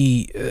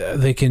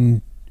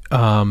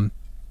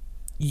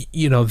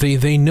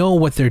know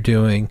what they're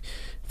doing.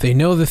 They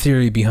know the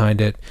theory behind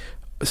it.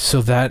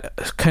 So that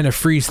kind of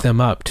frees them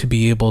up to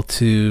be able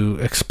to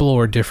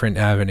explore different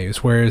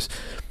avenues. Whereas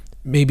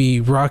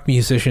maybe rock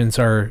musicians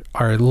are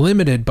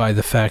limited by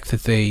the fact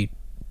that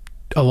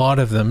a lot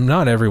of them,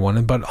 not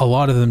everyone, but a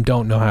lot of them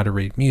don't know how to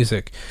read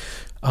music.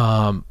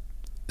 So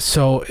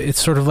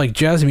it's sort of like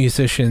jazz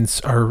musicians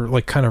are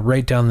like kind of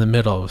right down the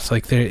middle. It's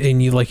like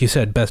like you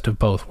said, best of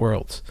both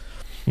worlds.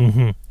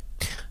 Mm-hmm.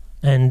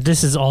 And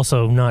this is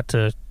also not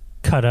to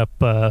cut up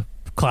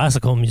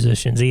classical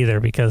musicians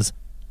either, because,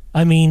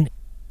 I mean,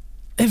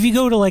 if you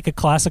go to like a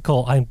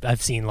classical,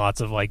 I've seen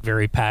lots of like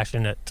very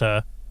passionate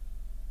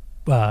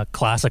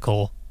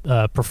classical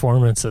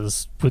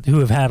performances who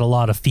have had a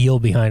lot of feel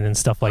behind it and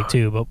stuff like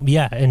too. But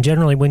yeah, and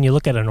generally when you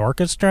look at an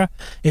orchestra,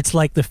 it's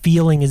like the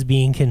feeling is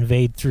being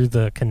conveyed through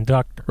the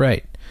conductor.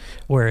 Right.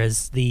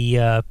 Whereas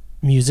the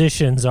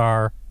musicians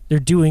they're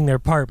doing their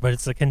part, but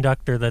it's the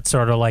conductor that's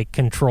sort of like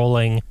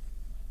controlling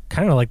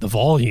kind of like the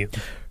volume.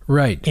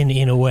 Right.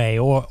 In a way,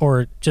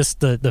 or just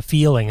the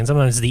feeling, and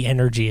sometimes the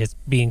energy is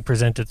being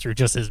presented through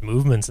just his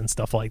movements and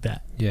stuff like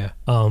that. Yeah.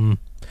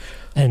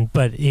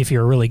 But if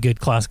you're a really good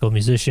classical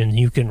musician,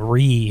 you can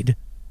read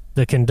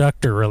the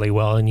conductor really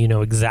well, and you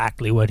know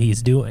exactly what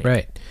he's doing.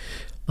 Right.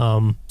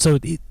 So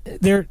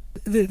there's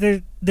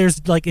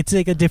like, it's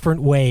like a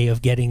different way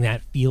of getting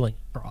that feeling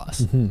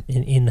across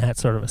in that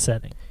sort of a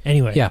setting.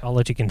 Anyway, yeah. I'll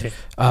let you continue.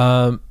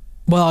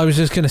 Well, I was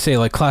just going to say,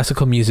 like,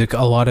 classical music,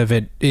 a lot of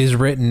it is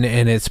written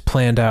and it's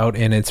planned out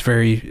and it's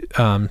very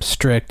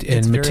strict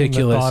and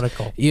meticulous. Very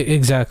methodical.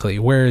 Exactly.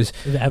 Whereas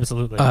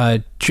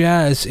absolutely,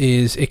 jazz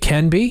it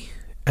can be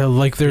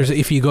like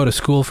if you go to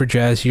school for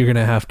jazz, you're going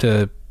to have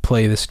to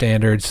play the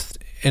standards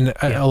and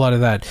a lot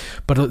of that.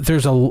 But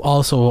there's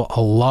also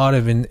a lot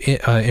of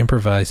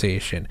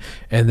improvisation,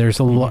 and there's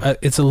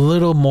it's a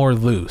little more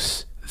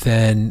loose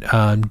than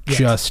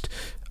just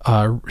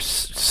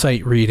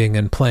sight reading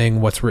and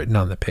playing what's written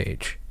on the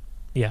page.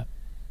 Yeah.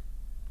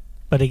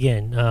 But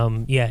again,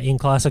 in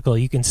classical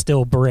you can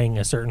still bring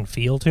a certain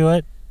feel to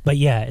it. But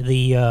yeah,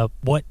 the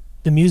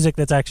music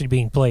that's actually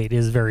being played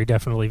is very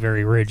definitely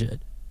very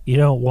rigid. You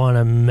don't want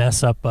to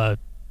mess up a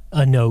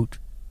note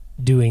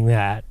doing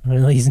that.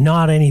 At least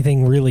not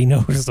anything really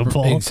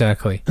noticeable.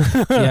 Exactly.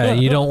 Yeah,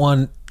 you don't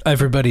want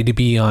everybody to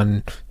be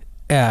on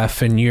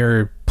F and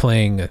you're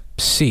playing a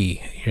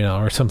C,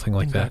 or something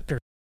like that.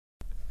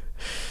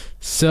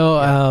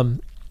 So,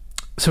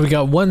 so we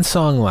got one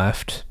song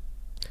left.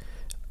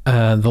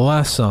 The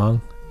last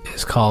song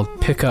is called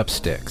Pick Up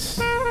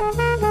Sticks.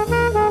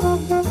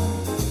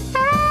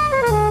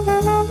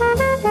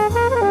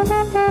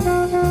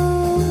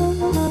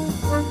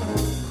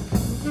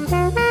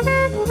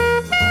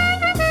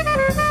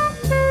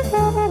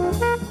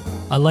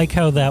 I like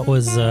how that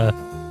was,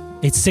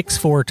 it's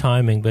 6/4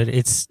 timing, but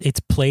it's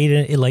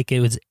played like it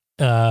was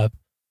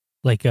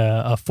like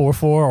a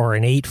 4/4 or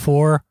an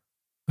 8/4.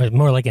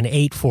 More like an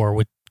 8/4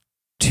 with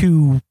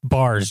 2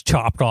 bars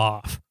chopped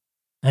off,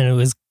 and it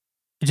was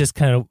just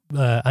kind of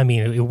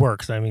it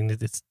works. I mean,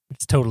 it's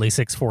totally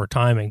 6/4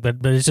 timing, but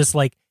it's just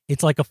like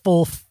it's like a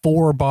full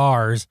 4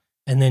 bars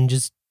and then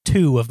just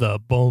 2 of the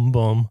boom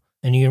boom,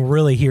 and you can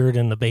really hear it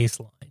in the bass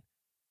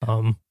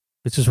line.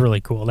 It's just really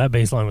cool. That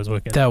bass line was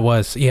wicked. That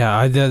was,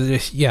 yeah.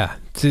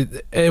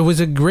 It was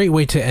a great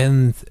way to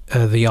end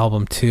the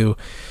album too.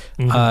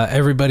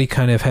 Everybody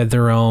kind of had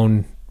their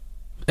own.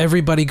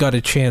 Everybody got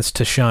a chance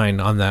to shine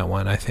on that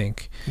one, I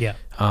think. Yeah.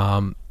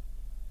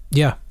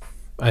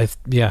 It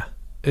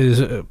is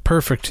a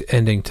perfect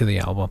ending to the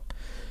album.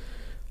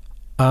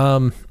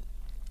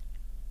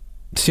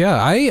 So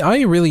yeah,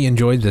 I really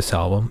enjoyed this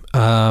album.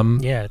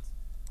 Classic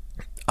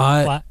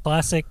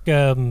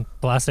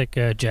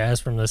jazz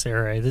from this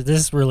era.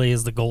 This really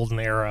is the golden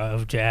era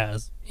of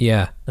jazz.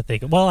 Yeah. I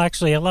think. Well,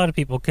 actually, a lot of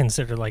people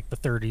consider like the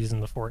 30s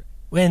and the 40s.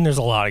 And there's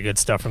a lot of good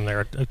stuff from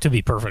there. To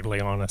be perfectly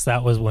honest,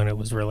 that was when it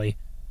was really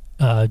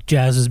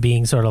jazz was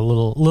being sort of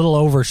little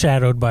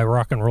overshadowed by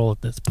rock and roll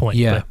at this point.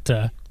 Yeah.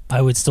 But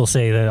I would still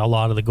say that a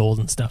lot of the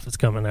golden stuff is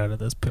coming out of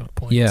this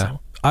point. Yeah. So.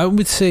 I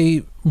would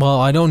say, well,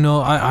 I don't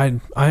know.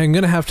 I'm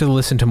going to have to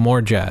listen to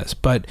more jazz,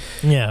 but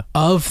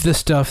of the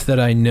stuff that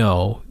I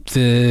know,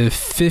 the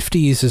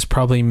 50s is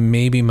probably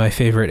maybe my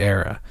favorite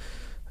era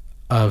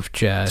of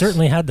jazz.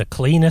 Certainly had the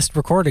cleanest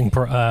recording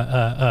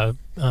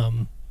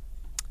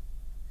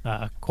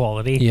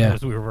quality,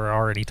 as we were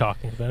already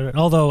talking about it.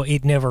 Although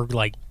it never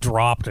like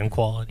dropped in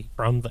quality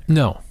from there.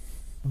 No.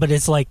 But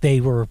it's like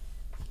they were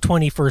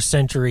 21st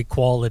century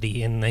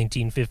quality in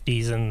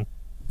 1950s and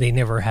they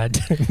never had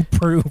to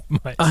improve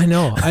much. I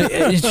know.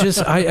 It's just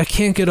I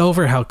can't get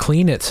over how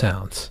clean it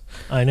sounds.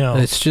 I know.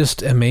 It's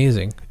just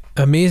amazing.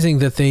 Amazing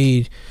that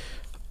they...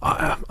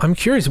 I'm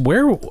curious,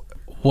 where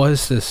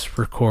was this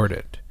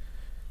recorded?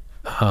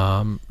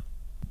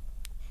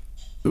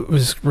 It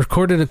was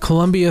recorded at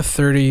Columbia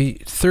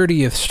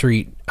 30th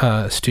Street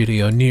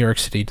studio, New York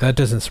City. That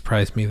doesn't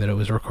surprise me that it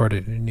was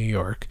recorded in New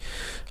York.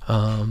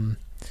 It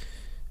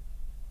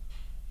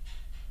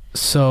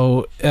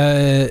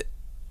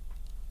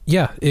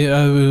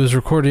was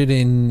recorded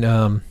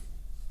in...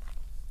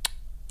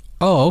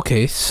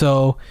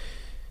 so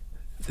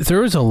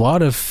there was a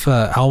lot of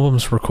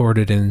albums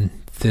recorded in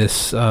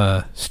this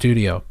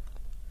studio.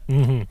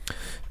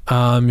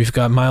 Mm-hmm. You've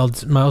got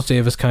Miles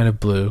Davis, Kind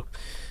of Blue.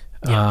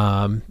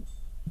 The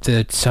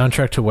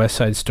soundtrack to West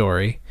Side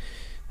Story.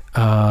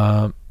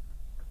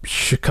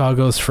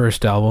 Chicago's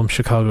first album,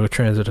 Chicago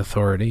Transit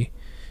Authority.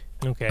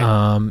 Okay.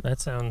 That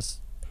sounds...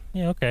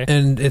 Yeah, okay.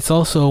 And it's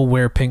also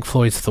where Pink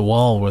Floyd's The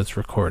Wall was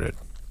recorded.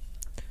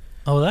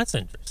 Oh, that's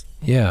interesting.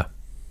 Yeah.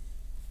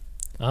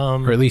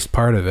 Or at least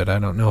part of it. I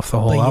don't know if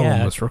the whole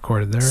album was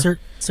recorded there.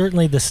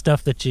 Certainly the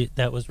stuff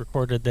that was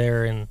recorded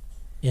there in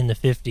the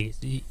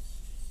 50s.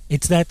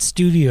 It's that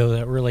studio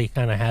that really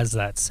kind of has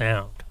that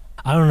sound.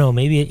 I don't know,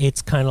 maybe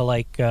it's kind of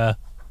like Sound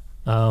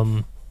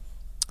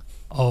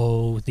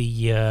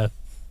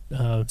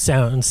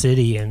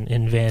City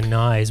in Van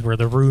Nuys, where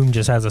the room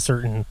just has a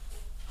certain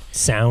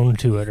sound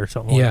to it or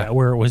something like that,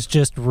 where it was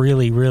just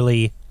really,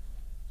 really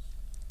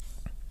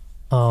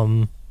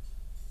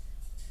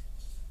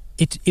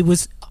it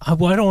was, I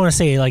don't want to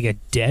say like a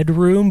dead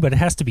room, but it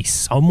has to be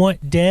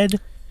somewhat dead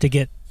to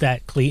get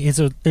that clean.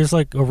 There's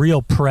like a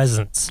real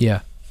presence. Yeah.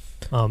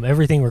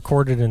 Everything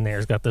recorded in there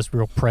has got this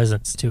real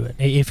presence to it.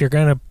 If you're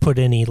gonna put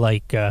any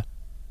like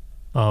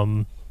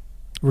reverb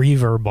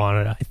on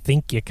it, I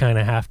think you kind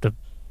of have to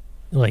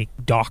like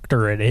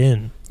doctor it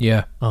in.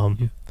 Yeah.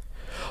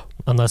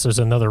 Unless there's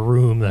another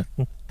room that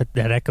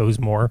echoes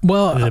more.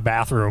 Well, the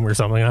bathroom or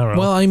something. I don't know.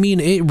 Well, I mean,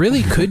 it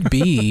really could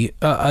be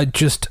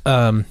just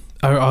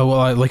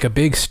like a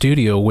big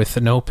studio with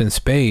an open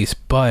space,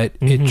 but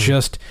it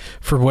just,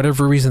 for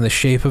whatever reason, the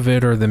shape of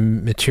it or the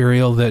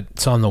material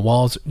that's on the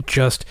walls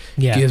just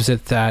gives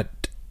it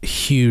that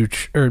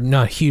huge, or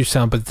not huge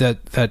sound, but that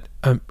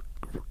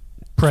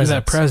presence.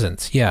 That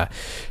presence,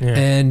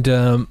 and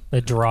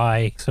the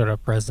dry sort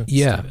of presence.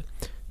 Yeah, to it.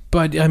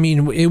 But I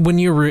mean,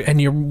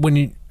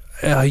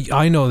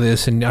 I know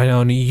this, and I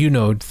know you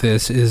know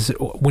this, is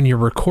when you're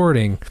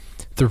recording,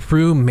 the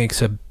room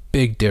makes a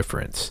big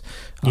difference.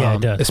 Yeah,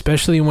 it does.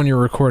 Especially when you're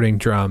recording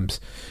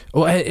drums.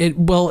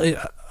 An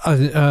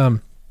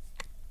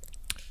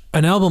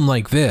album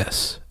like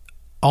this,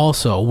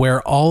 also,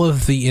 where all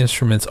of the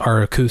instruments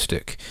are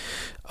acoustic,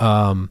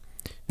 the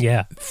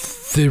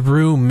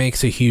room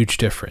makes a huge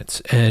difference.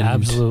 And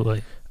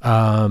absolutely.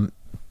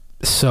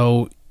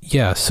 So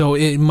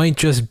it might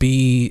just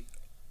be...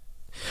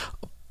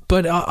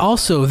 But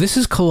also, this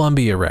is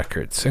Columbia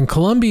Records, and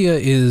Columbia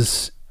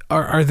is...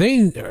 Are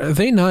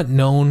they not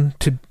known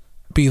to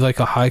be like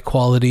a high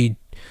quality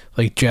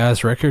like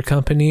jazz record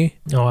company?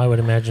 No, I would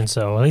imagine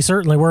so. They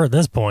certainly were at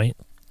this point.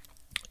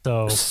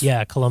 So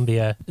yeah,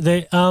 Columbia.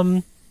 They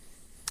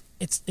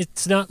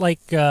it's not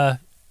like I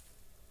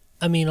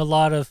mean, a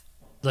lot of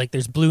like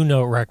there's Blue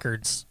Note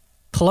Records.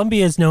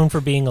 Columbia is known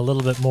for being a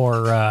little bit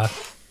more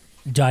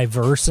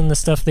diverse in the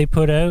stuff they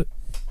put out.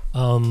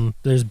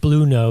 There's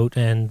Blue Note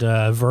and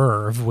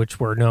Verve, which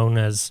were known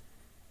as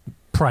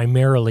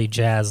primarily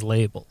jazz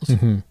labels.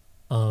 Mm-hmm.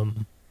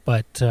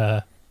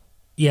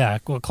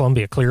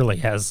 Columbia clearly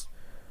has,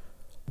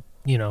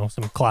 some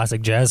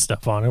classic jazz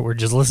stuff on it. We're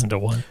just listening to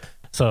one.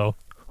 So,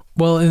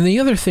 well, and the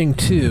other thing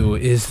too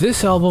is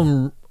this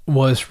album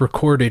was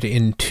recorded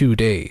in 2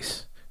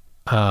 days.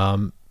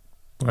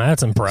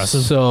 That's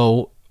impressive.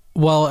 So,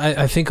 well,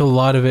 I think a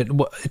lot of it,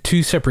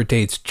 2 separate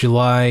dates,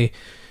 July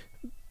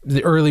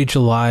the early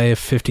July of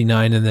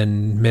 59 and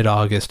then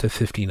mid-August of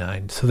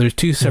 59. So there's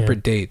two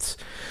separate dates.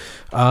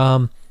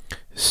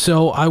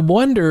 So I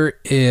wonder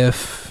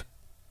if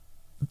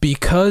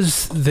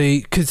because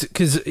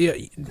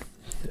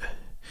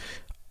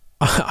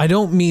I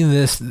don't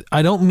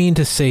mean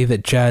to say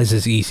that jazz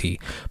is easy,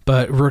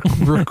 but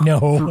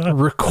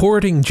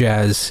recording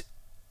jazz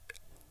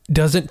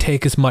doesn't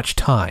take as much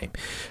time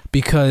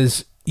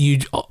because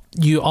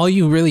all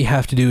you really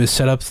have to do is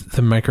set up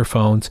the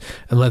microphones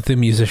and let the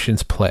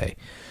musicians play.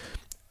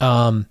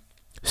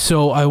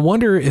 So I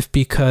wonder if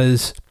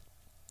because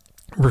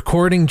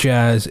recording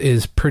jazz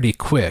is pretty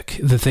quick,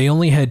 that they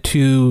only had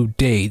 2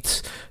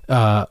 dates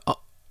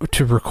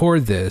to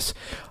record this.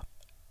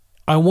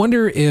 I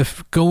wonder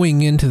if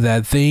going into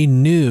that, they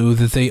knew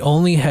that they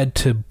only had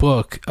to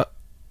book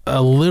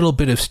a little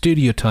bit of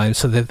studio time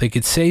so that they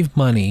could save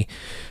money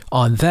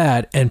on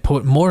that and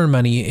put more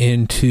money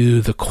into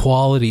the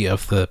quality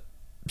of the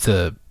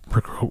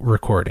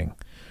recording.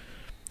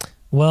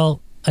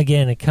 Well,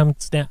 again, it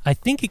comes down. I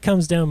think it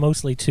comes down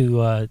mostly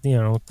to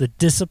the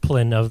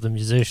discipline of the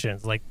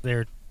musicians. Like,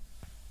 they're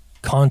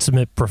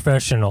consummate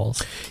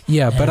professionals.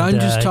 Yeah, but I'm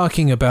just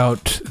talking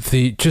about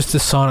the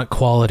sonic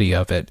quality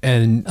of it.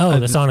 And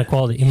the sonic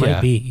quality. It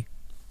might be.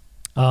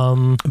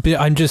 But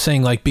I'm just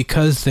saying, like,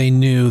 because they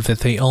knew that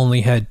they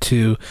only had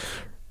to,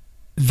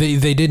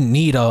 they didn't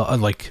need a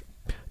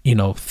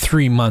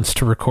 3 months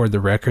to record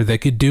the record. They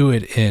could do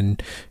it in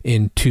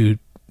two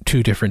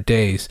different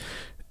days.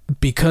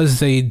 Because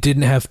they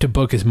didn't have to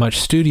book as much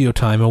studio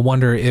time, I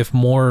wonder if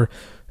more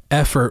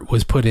effort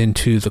was put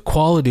into the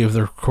quality of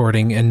the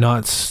recording and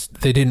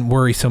they didn't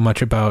worry so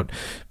much about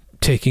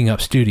taking up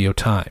studio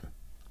time.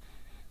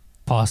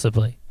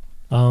 Possibly.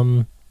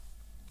 I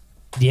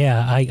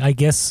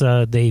guess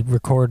they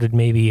recorded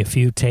maybe a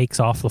few takes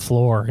off the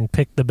floor and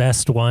picked the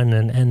best one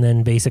and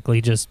then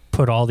basically just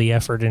put all the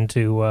effort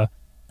into, at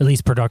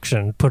least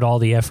production, put all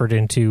the effort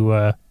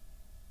into,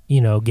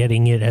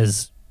 getting it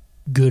as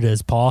good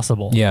as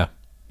possible. Yeah.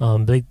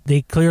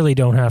 They clearly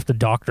don't have to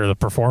doctor the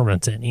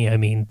performance any. I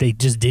mean, they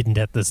just didn't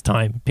at this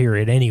time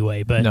period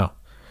anyway, but no.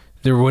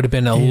 There would have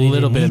been a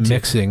little bit of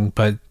mixing,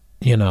 but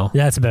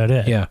that's about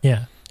it. Yeah.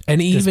 Yeah. And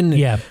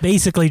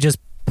basically just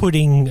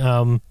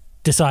putting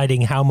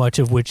deciding how much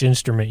of which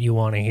instrument you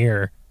want to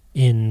hear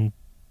in,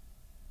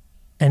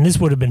 and this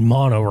would have been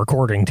mono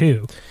recording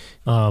too.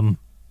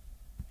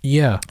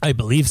 Yeah, I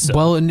believe so.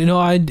 Well,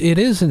 it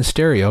is in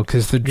stereo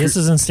because this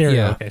is in stereo.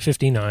 Yeah. Okay,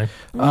 59.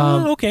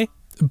 Okay,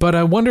 but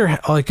I wonder,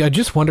 I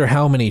just wonder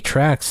how many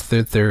tracks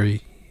that they're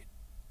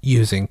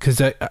using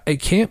because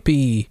it can't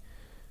be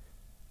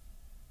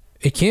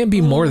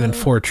more than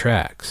 4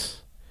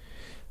 tracks.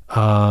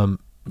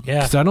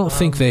 Because I don't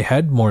think they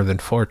had more than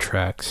 4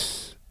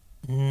 tracks.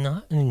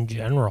 Not in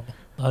general.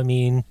 I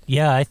mean,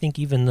 I think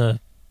even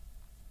the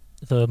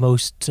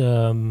most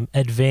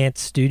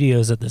advanced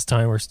studios at this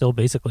time were still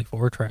basically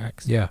 4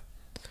 tracks. Yeah.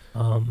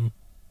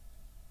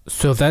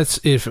 So that's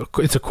if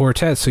it's a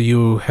quartet, so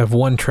you have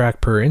 1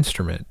 track per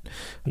instrument.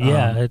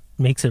 Yeah, it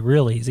makes it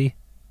real easy.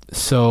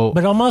 So,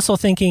 but I'm also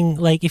thinking,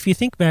 like, if you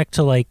think back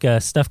to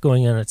stuff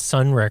going on at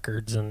Sun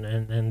Records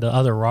and the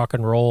other rock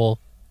and roll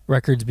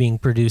records being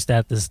produced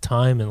at this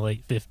time in the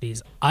late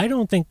 50s, I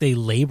don't think they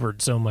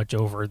labored so much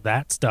over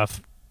that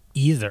stuff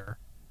either.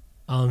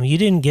 You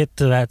didn't get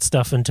to that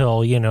stuff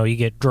until, you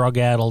get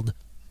drug-addled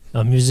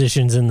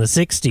musicians in the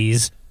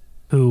 60s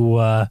who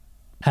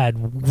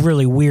had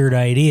really weird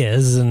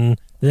ideas, and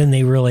then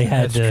they really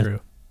had True.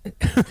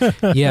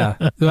 Yeah.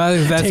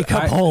 Take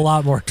up a whole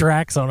lot more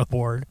tracks on a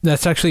board.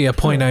 That's actually a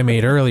point I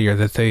made earlier,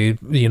 that they,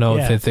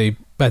 that they,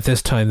 at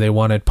this time, they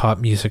wanted pop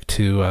music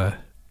to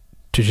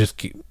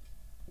just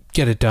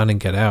get it done and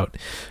get out.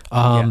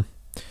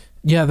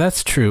 Yeah,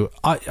 that's true.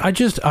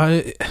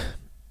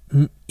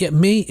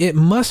 It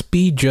must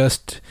be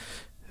just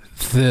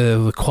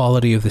the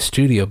quality of the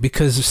studio,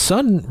 because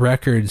Sun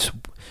Records,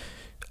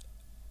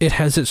 it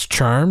has its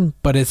charm,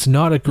 but it's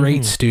not a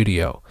great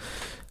studio.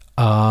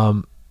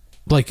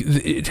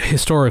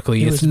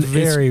 Historically, it's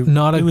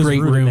not a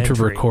great room to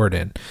record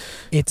in.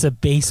 It's a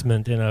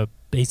basement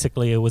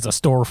basically it was a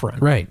storefront.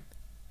 Right.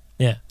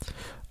 Yeah.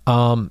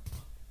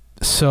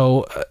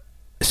 So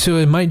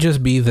it might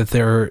just be that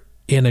they're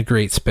in a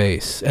great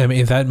space. I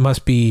mean, that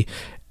must be.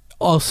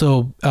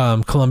 Also,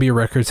 Columbia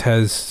Records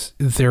has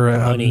their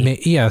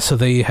money. So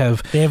they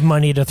have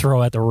money to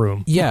throw at the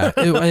room. Yeah,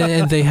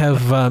 and they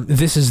have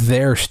this is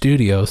their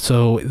studio,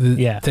 so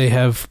they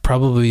have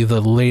probably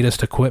the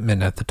latest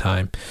equipment at the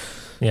time.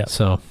 Yeah.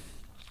 So,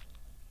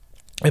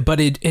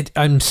 but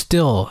I'm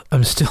still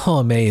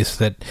amazed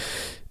that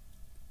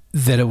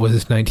it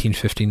was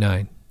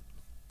 1959.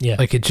 Yeah,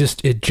 like it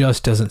just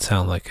doesn't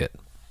sound like it.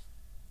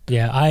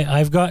 Yeah,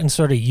 I've gotten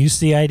sort of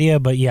used to the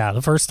idea, but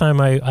the first time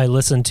I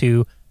listened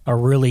to a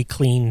really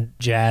clean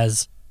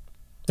jazz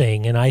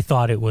thing, and I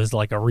thought it was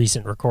like a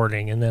recent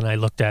recording, and then I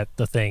looked at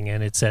the thing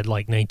and it said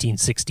like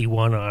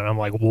 1961 on it. I'm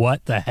like,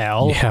 what the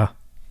hell? Yeah.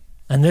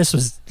 And this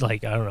was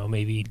like, I don't know,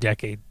 maybe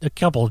a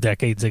couple of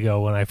decades ago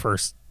when I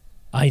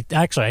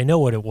know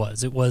what it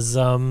was. It was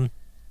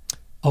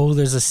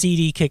there's a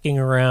CD kicking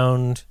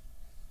around.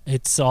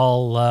 It's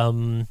all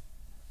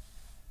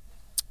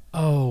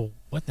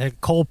what the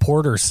Cole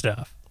Porter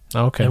stuff.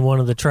 Okay. And one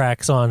of the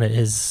tracks on it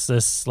is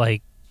this,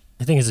 like,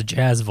 I think it's a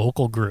jazz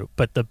vocal group,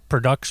 but the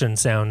production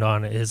sound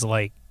on it is,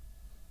 like,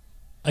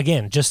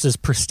 again, just as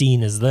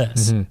pristine as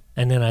this. Mm-hmm.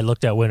 And then I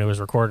looked at when it was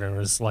recorded, and it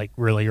was, like,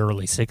 really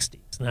early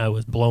 60s, and I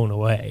was blown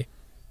away.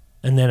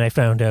 And then I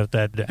found out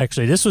that,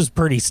 actually, this was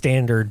pretty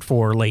standard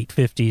for late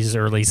 50s,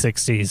 early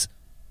 60s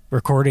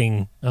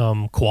recording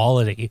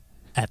quality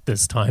at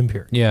this time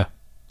period. Yeah.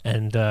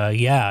 And,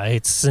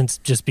 it's since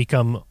just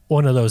become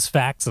one of those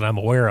facts that I'm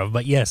aware of.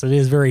 But, yes, it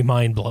is very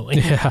mind-blowing.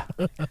 Yeah.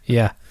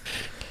 Yeah.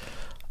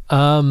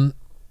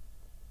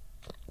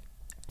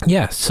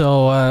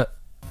 So,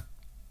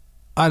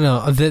 I don't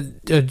know.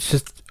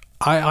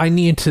 I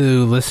need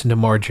to listen to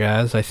more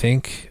jazz, I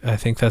think. I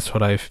think that's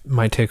what I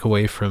might take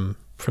away from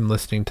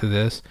listening to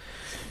this.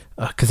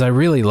 Because I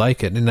really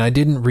like it, and I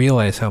didn't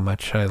realize how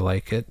much I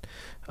like it.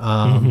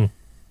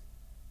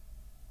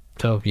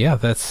 So yeah,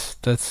 that's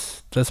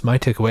my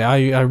takeaway.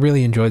 I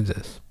really enjoyed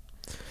this.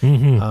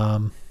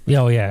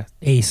 Yeah,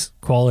 ace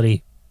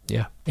quality.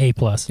 Yeah, A+.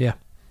 Yeah.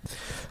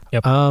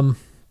 Yep.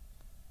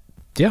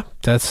 Yeah,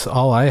 that's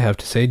all I have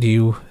to say. Do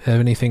you have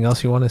anything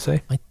else you want to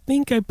say? I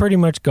think I pretty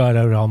much got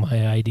out all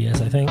my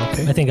ideas. I think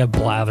I've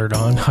blathered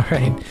on. All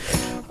right.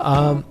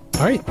 All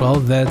right. Well,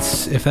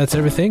 if that's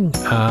everything.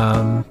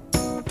 I'm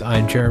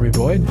Jeremy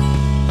Buoyed,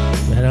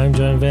 and I'm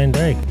John Van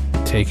Dyke.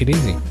 Take it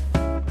easy.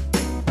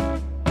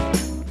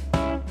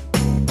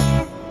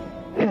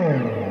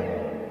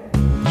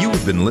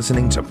 You've been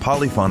listening to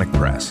Polyphonic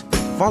Press.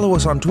 Follow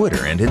us on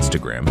Twitter and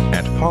Instagram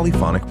at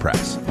Polyphonic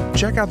Press.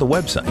 Check out the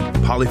website,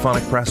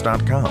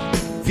 polyphonicpress.com.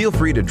 Feel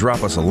free to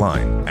drop us a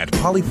line at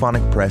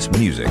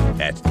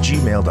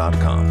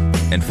polyphonicpressmusic@gmail.com.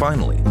 And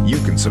finally, you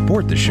can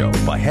support the show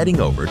by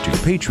heading over to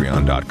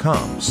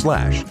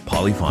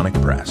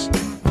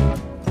patreon.com/polyphonicpress.